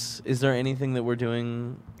Morbius, is there anything that we're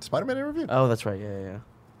doing? Spider-Man in review. Oh, that's right. Yeah.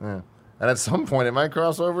 Yeah. And at some point, it might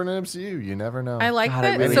cross over in the MCU. You never know. I like God,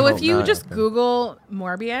 I that. really So if hope you not. just Google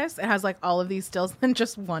Morbius, it has like all of these stills and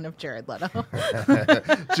just one of Jared Leto.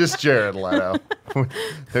 Just Jared Leto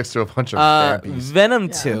next to a bunch of vampies. Venom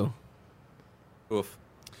 2. Oof.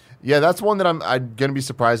 Yeah, that's one that I'm gonna be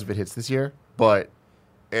surprised if it hits this year, but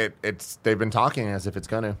it's they've been talking as if it's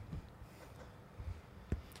gonna.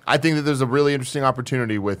 I think that there's a really interesting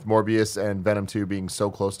opportunity with Morbius and Venom 2 being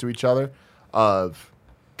so close to each other of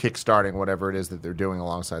kickstarting whatever it is that they're doing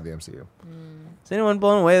alongside the MCU. Is anyone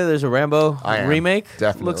blown away that there's a Rambo I am, remake?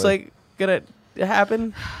 definitely. Looks like gonna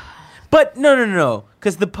happen. But no.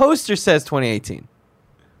 Because the poster says 2018.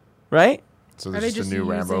 Right? So Are there's they just a just new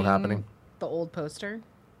Rambo using happening. the old poster?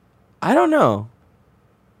 I don't know.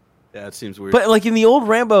 Yeah, it seems weird. But like in the old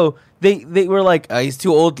Rambo, they were like, he's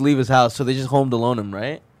too old to leave his house, so they just homed alone him,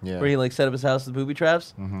 right? Yeah. Where he like set up his house with booby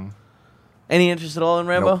traps. Mm-hmm. Any interest at all in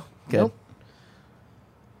Rambo? Nope. Good. Nope.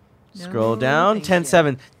 Scroll No, down. thank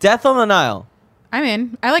 10-7. Death on the Nile. I'm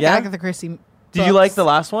in. I like Yeah? Agatha Christie. Did you like the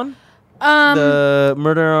last one? The The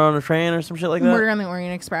Murder on a Train or some shit like that? Murder on the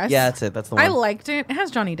Orient Express? Yeah, that's it. That's the one. I liked it. It has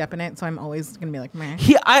Johnny Depp in it, so I'm always going to be like, meh.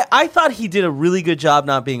 I thought he did a really good job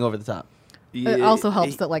not being over the top. It also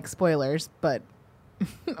helps that, like, spoilers, but...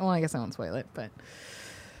 well, I guess I won't spoil it, but...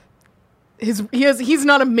 He's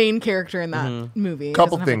not a main character in that movie. He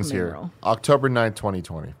Couple doesn't have, like, a things main here. role. October 9th,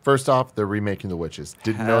 2020. First off, they're remaking The Witches.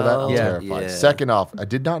 Didn't know that. I'm Hell terrified. yeah. Second off, I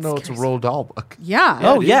did not know it's a Roald Dahl book. Yeah.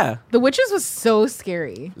 Oh, yeah. The Witches was so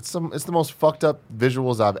scary. It's the most fucked up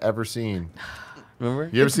visuals I've ever seen. Remember?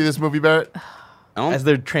 You ever see this movie, Barrett? As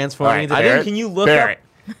they're transforming into Barrett, can you look Barrett.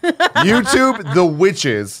 up? YouTube The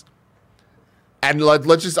Witches, and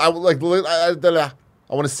let's just I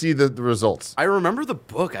want to see the results. I remember the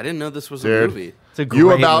book. I didn't know this was a Dude, movie. It's a you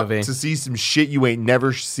great about movie. to see some shit you ain't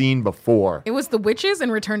never seen before. It was The Witches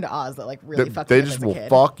and Return to Oz that, like, really fucked They me up just as a will kid.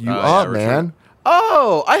 fuck you Oh, up, yeah, man.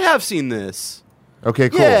 Oh, I have seen this. Okay,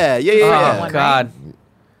 cool. Yeah. Oh, God.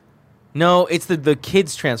 No, it's the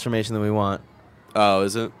kids transformation that we want. Oh,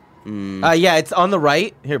 is it? Yeah, it's on the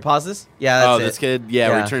right. Here, pause this. Yeah, that's this kid,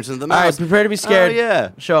 returns into the mouse. All right, prepare to be scared. Oh, yeah.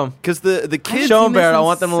 Show him. Because the kids... Show him, Barrett. I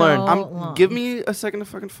want them to learn. Give me a second to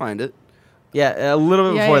fucking find it. Yeah, a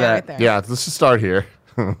little bit before that. Right there. Yeah, let's just start here.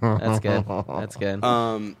 That's good. That's good.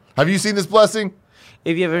 Have you seen this blessing?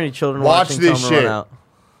 If you have any children watch watching, this tell them shit.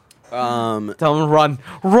 to run out. Tell them to run.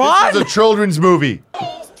 Run! This is a children's movie.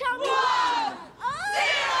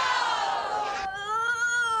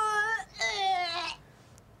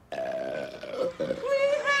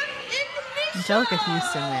 Angelica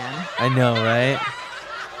Houston, man. I know, right?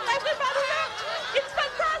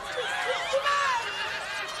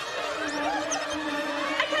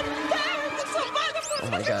 Oh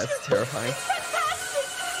my god, it's terrifying.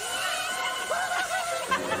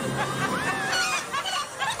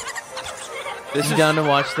 This you is down to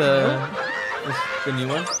watch the new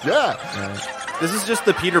one? Yeah. This is just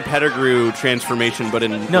the Peter Pettigrew transformation, but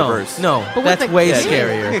in reverse. No, But that's with the way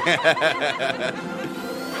kid. scarier.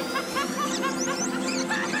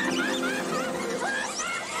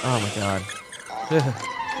 Oh my god.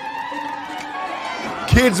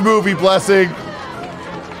 Kids movie blessing.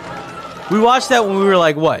 We watched that when we were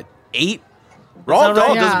like, what, 8? Roald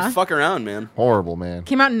Dahl Yeah. doesn't fuck around, man. Horrible, man.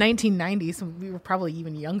 Came out in 1990, so we were probably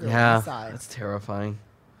even younger when Yeah, we saw it. that's terrifying.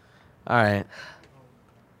 All right.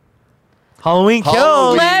 Halloween Kills.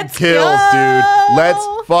 Halloween Let's Kills, go. dude. Let's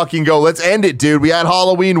fucking go. Let's end it, dude. We had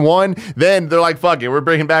Halloween 1. Then they're like, fuck it. We're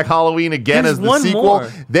bringing back Halloween again There's as the one sequel. more.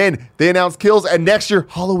 Then they announced Kills, and next year,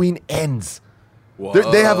 Halloween ends.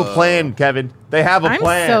 They have a plan, Kevin. They have a I'm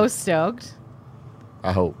plan. so stoked.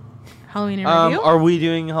 I hope. Halloween in review? Are we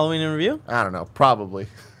doing Halloween in review? I don't know. Probably.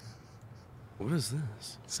 What is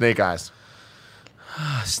this? Snake Eyes.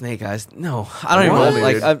 Snake Eyes. No, I don't What? even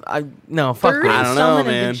like. I no, fuck. Third me. I don't know, installment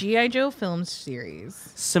man. of the G.I. Joe film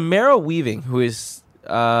series. Samara Weaving, who is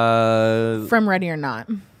From Ready or Not.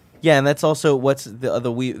 yeah, and that's also what's the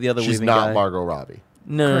other She's Weaving not guy? Margot Robbie.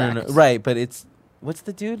 No, Correct. right, but it's what's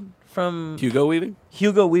the dude from Hugo Weaving?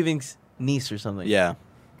 Hugo Weaving's niece or something? Yeah.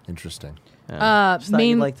 Interesting. Yeah. Just thought main-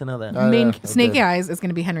 you'd like to know that. Main yeah, I Snake did. Eyes is going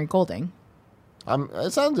to be Henry Golding.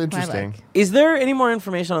 It sounds interesting. Is there any more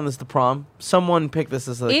information on this? The prom? Someone picked this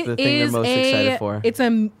as like the thing they're most excited for. It's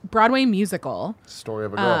a Broadway musical. Story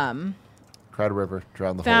of a girl. Cried a river,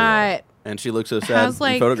 drowned the whole world. That And she looks so sad Has, in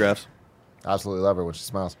like- photographs. Absolutely love her when she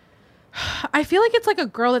smiles. I feel like it's like a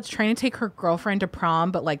girl that's trying to take her girlfriend to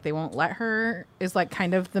prom, but like they won't let her. Is like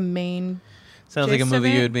kind of the main. Sounds like a gist of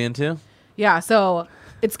movie it. you would be into. Yeah, so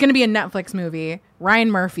it's going to be a Netflix movie.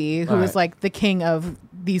 Ryan Murphy, who All is right. like the king of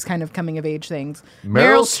these kind of coming of age things.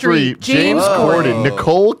 Meryl Streep, James Corden,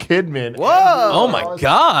 Nicole Kidman. Whoa! Oh my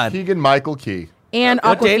God! Keegan Michael Key. And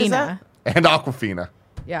What date is Awkwafina. that? And Aquafina.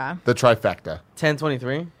 Yeah. The trifecta.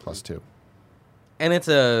 10/23. +2. And it's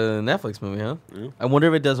a Netflix movie, huh? Yeah. I wonder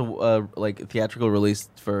if it does a like theatrical release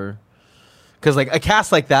for, because like a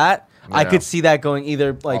cast like that, I Yeah. could see that going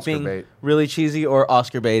either like Oscar being bait. really cheesy or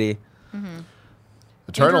Oscar baity.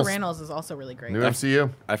 Eternals. Andrew Reynolds is also really great. New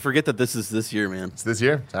MCU. I forget that this is this year, man. It's this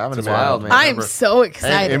year. It's happening, It's man. wild, man. I'm Remember. so And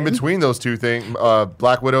excited. in between those two things,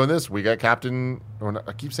 Black Widow and this, we got Captain. Or not,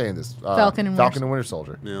 I keep saying this. Falcon and Winter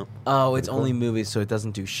Soldier. Yeah. Oh, it's only movies, so it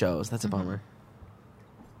doesn't do shows. That's a bummer.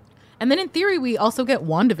 And then in theory, we also get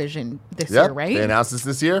WandaVision this Yep. year, right? They announced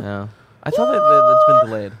this year. Yeah, I thought that's been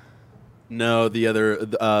delayed. No, the other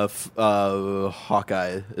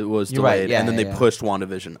Hawkeye, it was You're right, delayed, yeah, and then yeah, they yeah. pushed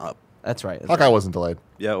WandaVision up. That's right. Hawkeye wasn't delayed.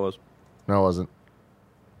 Yeah, it was. No, it wasn't.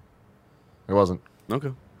 It wasn't.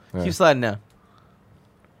 Okay. Yeah. Keep sliding now.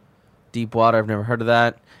 Deep Water. I've never heard of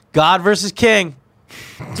that. God versus King.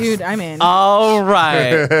 Dude, I'm in. All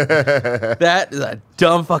right. That is a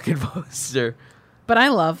dumb fucking poster. But I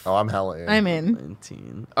love. Oh, I'm hella in. I'm in.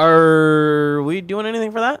 19. Are we doing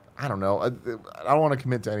anything for that? I don't know. I don't want to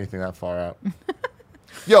commit to anything that far out.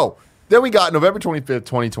 Yo, then we got November 25th,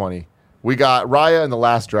 2020. We got Raya and the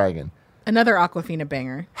Last Dragon. Another Aquafina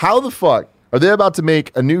banger. How the fuck are they about to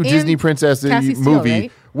make a new And Disney princess Cassie Steele, movie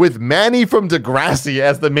right? with Manny from Degrassi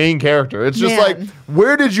as the main character? It's just Man. like,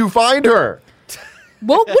 where did you find her?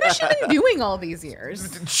 Well, what has she been doing all these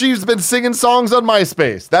years? She's been singing songs on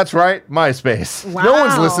MySpace. That's right, MySpace. No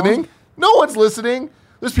one's Wow. listening. No one's listening.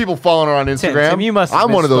 There's people following her on Instagram. Tim, you must have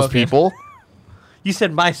I'm one of those misspoken. people. You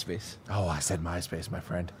said MySpace. Oh, I said MySpace, my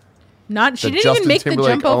friend. Not. She The didn't Justin even make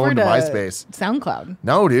Timberlake the jump over owned to MySpace. SoundCloud.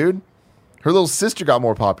 No, dude. Her little sister got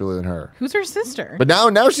more popular than her. Who's her sister? But now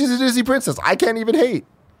she's a Disney princess. I can't even hate.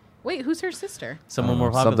 Wait, who's her sister? Someone more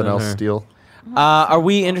popular Something than else, her. Steele. Are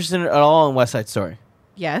we interested at all in West Side Story?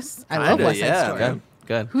 Yes, I love Kinda, West Side yeah, Story. man.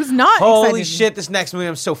 Good. Who's not? Holy excited? shit! This next movie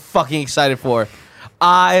I'm so fucking excited for.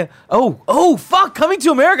 Fuck, Coming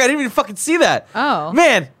to America. I didn't even fucking see that. Oh.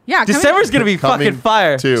 Man. Yeah, December's going to be fucking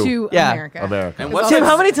fire. To America. And Tim,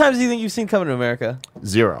 how many times do you think you've seen Coming to America?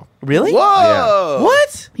 0. Really? Whoa. Yeah.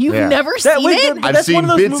 What? You've never seen it? I've seen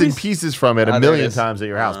bits and pieces from it a million times at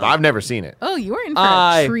your house, but I've never seen it. Oh, you were in for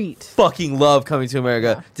a treat. Fucking love Coming to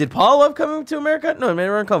America. Did Paul love Coming to America? No, it made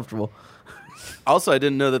her uncomfortable. Also, I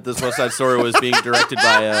didn't know that this West Side Story was being directed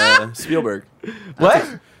by Spielberg.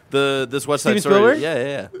 What? This West Side Steven Story. Spielberg?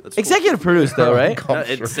 Yeah. That's Executive produced, though, right? No,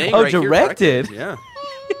 it's saying Oh, right here directed. directed. Yeah.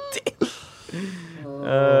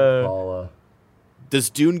 Does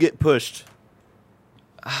Dune get pushed?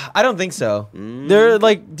 I don't think so. They're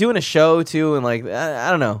like doing a show too, and like I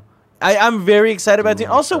don't know. I'm very excited about Dune.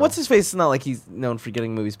 Also, what's his face? It's not like he's known for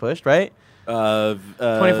getting movies pushed, right?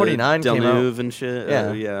 2049 came Villeneuve out. and shit.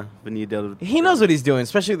 Yeah. Villeneuve. He knows what he's doing,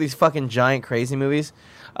 especially with these fucking giant crazy movies.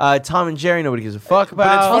 Tom and Jerry, nobody gives a fuck about.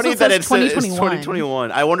 But it's funny Also, that it it's says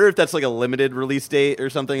 2021. I wonder if that's like a limited release date or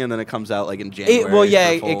something, and then it comes out like in January.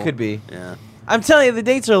 It could be. Yeah. I'm telling you, the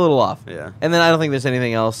dates are a little off. Yeah. And then I don't think there's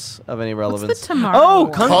anything else of any relevance. What's the tomorrow? Oh,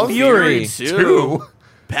 Kung Fury 2.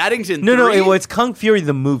 Paddington 3. No, it's Kung Fury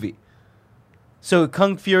the movie. So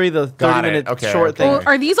Kung Fury, the 30-minute short thing. Well,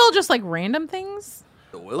 are these all just like random things?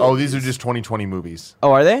 Oh, these are just 2020 movies.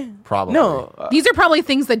 Oh, are they? Probably. No. These are probably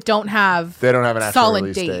things that don't have. They don't have an actual solid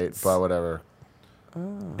release dates. date, but whatever. The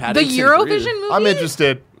Eurovision movie? I'm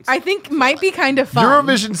interested. I think might be kind of fun.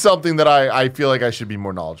 Eurovision's something that I feel like I should be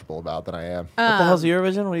more knowledgeable about than I am. What the hell's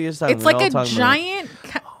Eurovision? What are you guys talking It's about? like a giant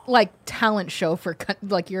like talent show for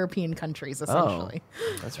like European countries, essentially.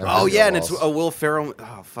 That's right. Oh yeah, and it's a Will Ferrell.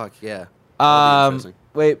 Oh fuck yeah.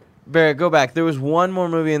 Wait, Barrett, go back. There was one more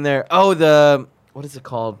movie in there. Oh, what is it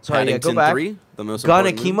called? Sorry, Paddington go back. 3, the most Gun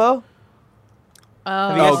important movie? Akimbo.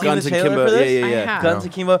 Have you guys seen Guns the trailer Akimbo. for this? Yeah. Guns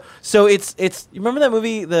Akimbo. So it's you remember that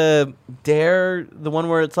movie, the Dare, the one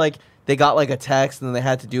where it's like they got like a text and then they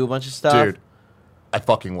had to do a bunch of stuff. Dude, I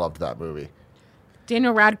fucking loved that movie.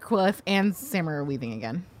 Daniel Radcliffe and Sam are leaving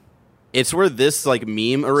again. It's where this like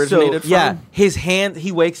meme originated from. Yeah, his hand.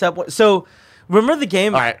 He wakes up. So remember the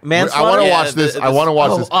game? All right, Manslaughter? I want to watch this. I want to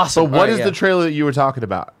watch this. Awesome. But what is the trailer that you were talking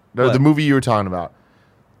about? The movie you were talking about.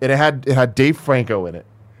 It had Dave Franco in it.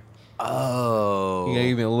 Oh. You gotta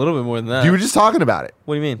give me a little bit more than that. You were just talking about it.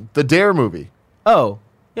 What do you mean? The Dare movie. Oh.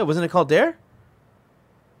 Yeah, wasn't it called Dare?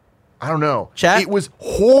 I don't know. Chat? It was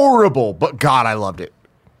horrible, but God, I loved it.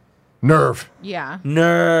 Nerve. Yeah.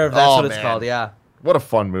 Nerve. That's what it's man. called, yeah. What a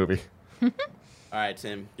fun movie. All right,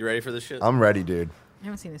 Tim, you ready for this shit? I'm ready, dude. I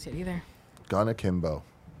haven't seen this yet either. Gun Akimbo.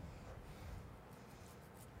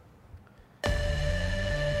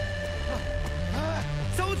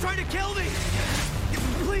 Someone's trying to kill me!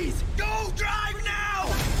 Please, go drive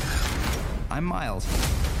now! I'm Miles,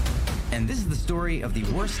 and this is the story of the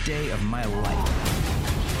worst day of my life.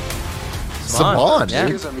 Saban,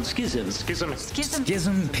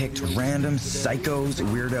 Schism picked random psychos,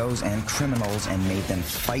 weirdos, and criminals and made them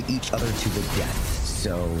fight each other to the death.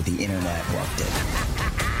 So the internet loved it.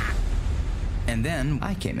 And then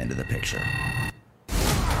I came into the picture.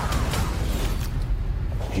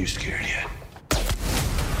 You scared yet?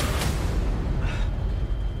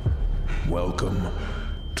 Welcome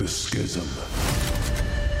to Schism.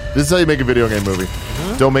 This is how you make a video game movie.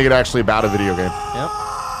 Don't make it actually about a video game. Yep.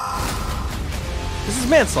 This is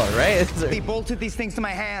manslaughter, right? They bolted these things to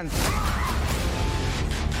my hands.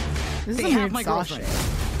 This They is a have weird my saw shit.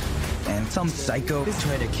 girlfriend. And some psycho is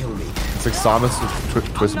trying to kill me. It's like Samus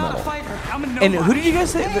with Twist Metal. And who did you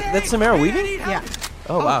guys say? That's Samara Weaving? Yeah.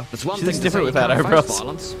 Oh, wow. It's one She thing looks to different say with you that can't eyebrows. fight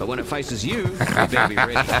violence, but when it faces you, you better be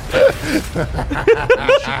ready.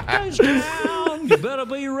 Guys down. You better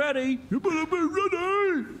be ready. You better be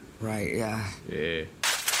ready. Right, yeah. Yeah.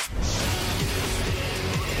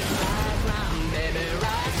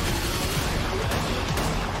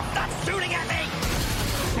 Stop shooting at me!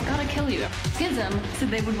 I gotta kill you. Schism said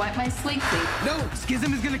they would wipe my slate clean. No,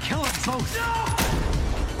 Schism is gonna kill us both.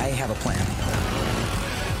 I have a plan.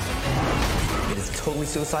 It is totally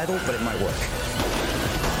suicidal, but it might work.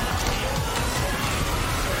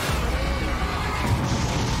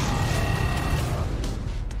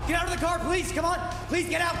 Get out of the car, please. Come on. Please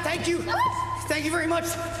get out. Thank you. Thank you very much.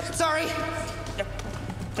 Sorry.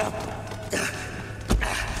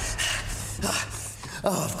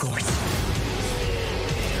 Oh, of course.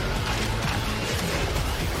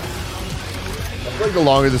 I feel like the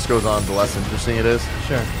longer this goes on, the less interesting it is.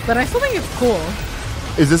 Sure. But I still think it's cool.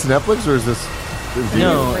 Is this Netflix or is this in theaters?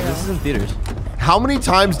 No, this is in theaters. How many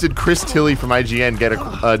times did Chris Tilley from IGN get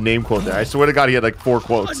a name quote there? I swear to God, he had like 4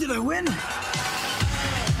 quotes. Did I win?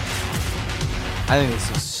 I think this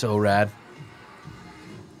is so rad.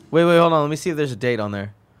 Wait, hold on. Let me see if there's a date on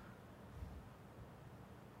there.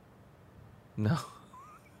 No.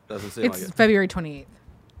 Doesn't seem It's like it. February 28th.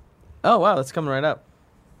 Oh wow, that's coming right up.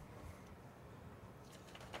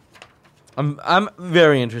 I'm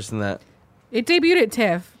very interested in that. It debuted at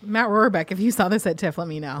TIFF. Matt Rohrbeck, if you saw this at TIFF, let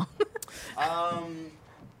me know. I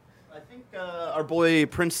think our boy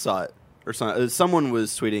Prince saw it, or someone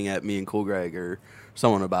was tweeting at me and Cool Greg or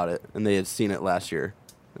someone about it, and they had seen it last year,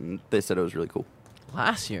 and they said it was really cool.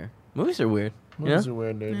 Last year, movies are weird. Movies are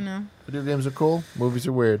weird, dude. I know. Video games are cool. Movies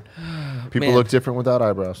are weird. People Man. look different without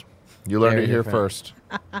eyebrows. You learned Very it here different.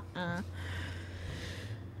 first.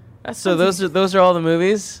 So those are all the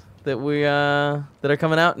movies that we that are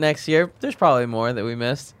coming out next year. There's probably more that we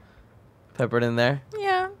missed, peppered in there.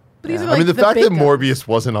 Yeah. But these are I like mean, the fact big that guns. Morbius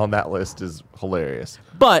wasn't on that list is hilarious.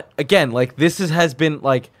 But again, like has been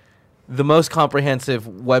like the most comprehensive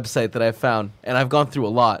website that I've found, and I've gone through a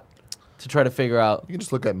lot to try to figure out. You can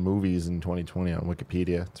just look at movies in 2020 on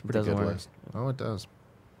Wikipedia. It's a pretty Doesn't good work. list. Oh, it does.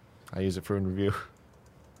 I use it for in review.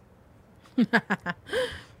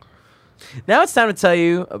 Now it's time to tell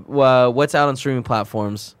you what's out on streaming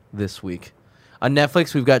platforms this week. On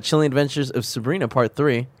Netflix, we've got Chilling Adventures of Sabrina Part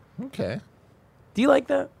 3. Okay. Do you like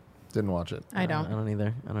that? Didn't watch it. I don't. I don't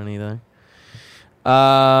either.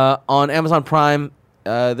 On Amazon Prime,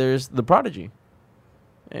 there's The Prodigy.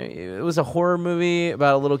 It was a horror movie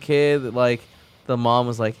about a little kid that, like, the mom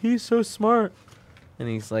was like, he's so smart. And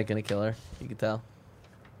he's, like, going to kill her. You could tell.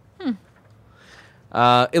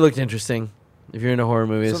 It looked interesting. If you're into horror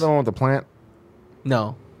movies. So the one with the plant?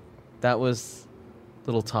 No. That was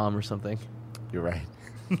Little Tom or something. You're right.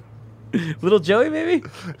 Little Joey, maybe?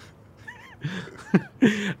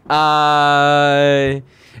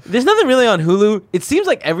 There's nothing really on Hulu. It seems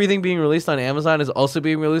like everything being released on Amazon is also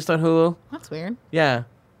being released on Hulu. That's weird. Yeah.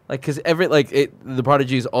 Like, because The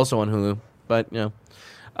Prodigy is also on Hulu. But, you know.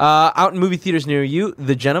 Out in movie theaters near you,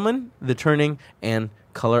 The Gentleman, The Turning, and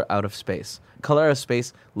Color Out of Space. Color Out of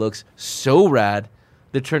Space looks so rad.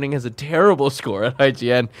 The Turning has a terrible score at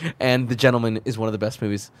IGN, and The Gentleman is one of the best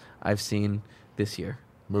movies I've seen this year.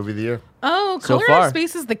 Movie of the year? Oh, So Color Out far. of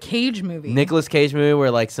Space is the Cage movie. Nicolas Cage movie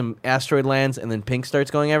where like some asteroid lands and then pink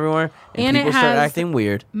starts going everywhere and it people start has acting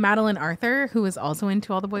weird. Madeline Arthur, who is also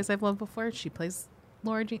into All the Boys I've Loved Before. She plays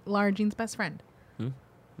Lara Jean's best friend.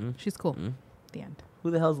 She's cool. The end.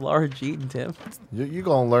 Who the hell's Lara Jean, Tim? You're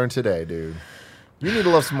going to learn today, dude. You need to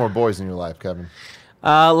love some more boys in your life, Kevin.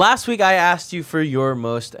 Last week I asked you for your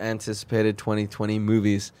most anticipated 2020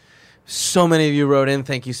 movies. So many of you wrote in.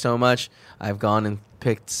 Thank you so much. I've gone and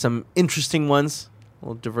picked some interesting ones. A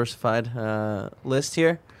little diversified list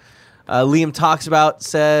here. Liam Talks About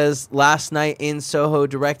says Last Night in Soho,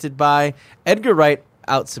 directed by Edgar Wright,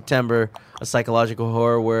 out September. A psychological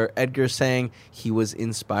horror where Edgar's saying he was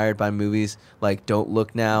inspired by movies like Don't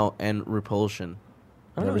Look Now and Repulsion.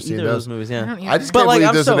 I don't Never know seen either of those. those movies, yeah. I just can't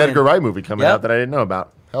believe there's an Edgar Wright movie coming Yep. out that I didn't know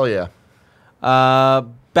about. Hell yeah.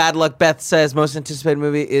 Bad Luck Beth says most anticipated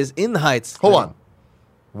movie is In the Heights. Hold on.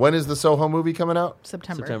 When is the Soho movie coming out?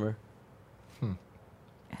 September. Edgar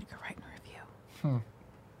Wright in review.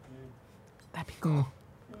 That'd be cool.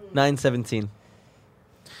 9/17.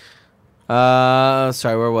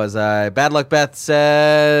 Sorry, where was I? Bad Luck Beth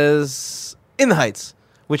says In the Heights.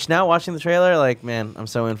 Which now watching the trailer, like, man, I'm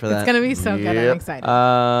so in for that. It's gonna be so good. I'm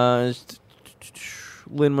excited.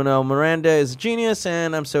 Lin-Manuel Miranda is a genius,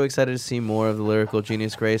 and I'm so excited to see more of the lyrical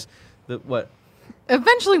genius Grace. What?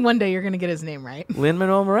 Eventually, one day, you're gonna get his name right.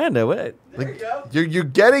 Lin-Manuel Miranda. What? You're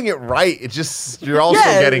getting it right. It's just you're also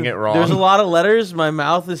getting it wrong. There's a lot of letters. My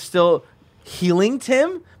mouth is still healing,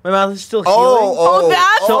 Tim. My mouth is still healing.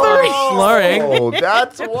 That's so the I'm reason. slurring. Oh,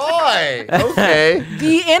 that's why. Okay.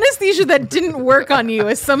 The anesthesia that didn't work on you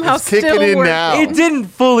is somehow still working. It didn't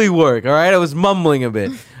fully work, all right? I was mumbling a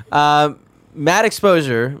bit. Mad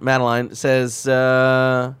Exposure, Madeline, says,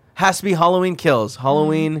 has to be Halloween Kills.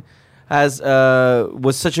 Halloween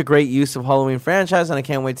was such a great use of Halloween franchise, and I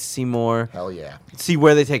can't wait to see more. Hell yeah. See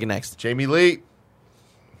where they take it next. Jamie Lee.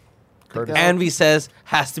 Curtis. Envy says,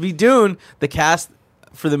 has to be Dune. The cast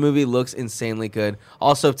for the movie looks insanely good.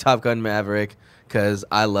 Also, Top Gun Maverick, because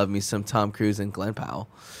I love me some Tom Cruise and Glenn Powell.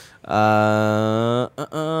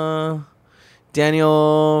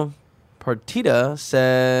 Daniel Partita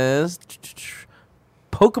says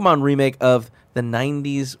Pokemon remake of the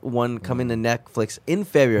 90s one coming to Netflix in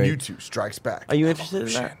February. Mewtwo Strikes Back. Are you interested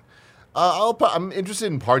in that? I'm interested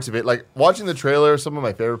in parts of it. Like, watching the trailer, some of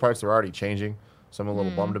my favorite parts are already changing. So I'm a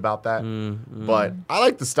little bummed about that. But I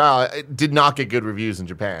like the style. It did not get good reviews in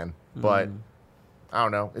Japan. But I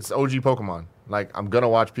don't know. It's OG Pokemon. Like, I'm going to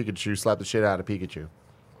watch Pikachu slap the shit out of Pikachu.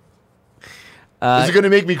 Is it going to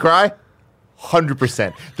make me cry?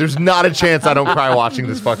 100%. There's not a chance I don't cry watching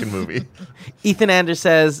this fucking movie. Ethan Anders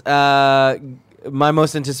says, my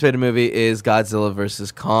most anticipated movie is Godzilla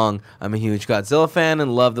vs. Kong. I'm a huge Godzilla fan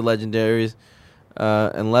and love the Legendaries,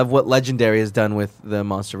 and love what Legendary has done with the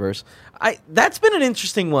MonsterVerse. That's been an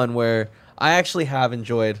interesting one where I actually have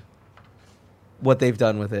enjoyed what they've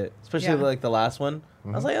done with it, especially like the last one. I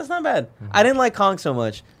was like, that's not bad. I didn't like Kong so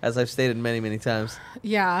much, as I've stated many, many times.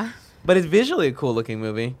 Yeah. But it's visually a cool looking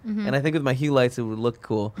movie, and I think with my hue lights it would look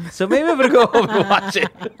cool. So maybe I'm gonna go home and watch it.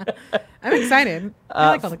 I'm excited. I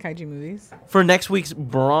like all the kaiju movies. For next week's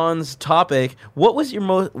bronze topic, what is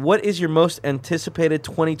your most anticipated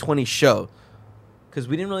 2020 show? Because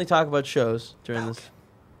we didn't really talk about shows during this. Did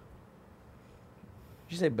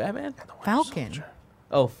you say Batman? Falcon. Soldier.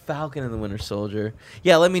 Oh, Falcon and the Winter Soldier.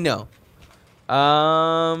 Yeah, let me know.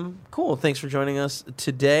 Cool. Thanks for joining us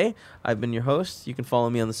today. I've been your host. You can follow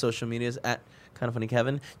me on the social medias at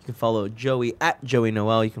KindaFunnyKevin. You can follow Joey at Joey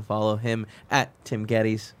Noel. You can follow him at Tim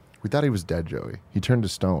Geddes. We thought he was dead, Joey. He turned to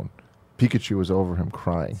stone. Pikachu was over him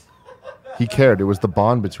crying. He cared. It was the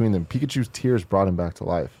bond between them. Pikachu's tears brought him back to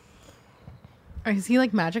life. Is he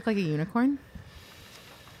like magic like a unicorn?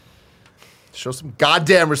 Show some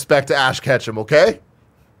goddamn respect to Ash Ketchum, okay?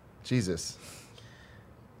 Jesus.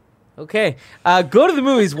 Okay. Go to the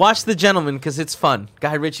movies. Watch The Gentleman because it's fun.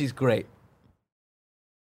 Guy Ritchie's great.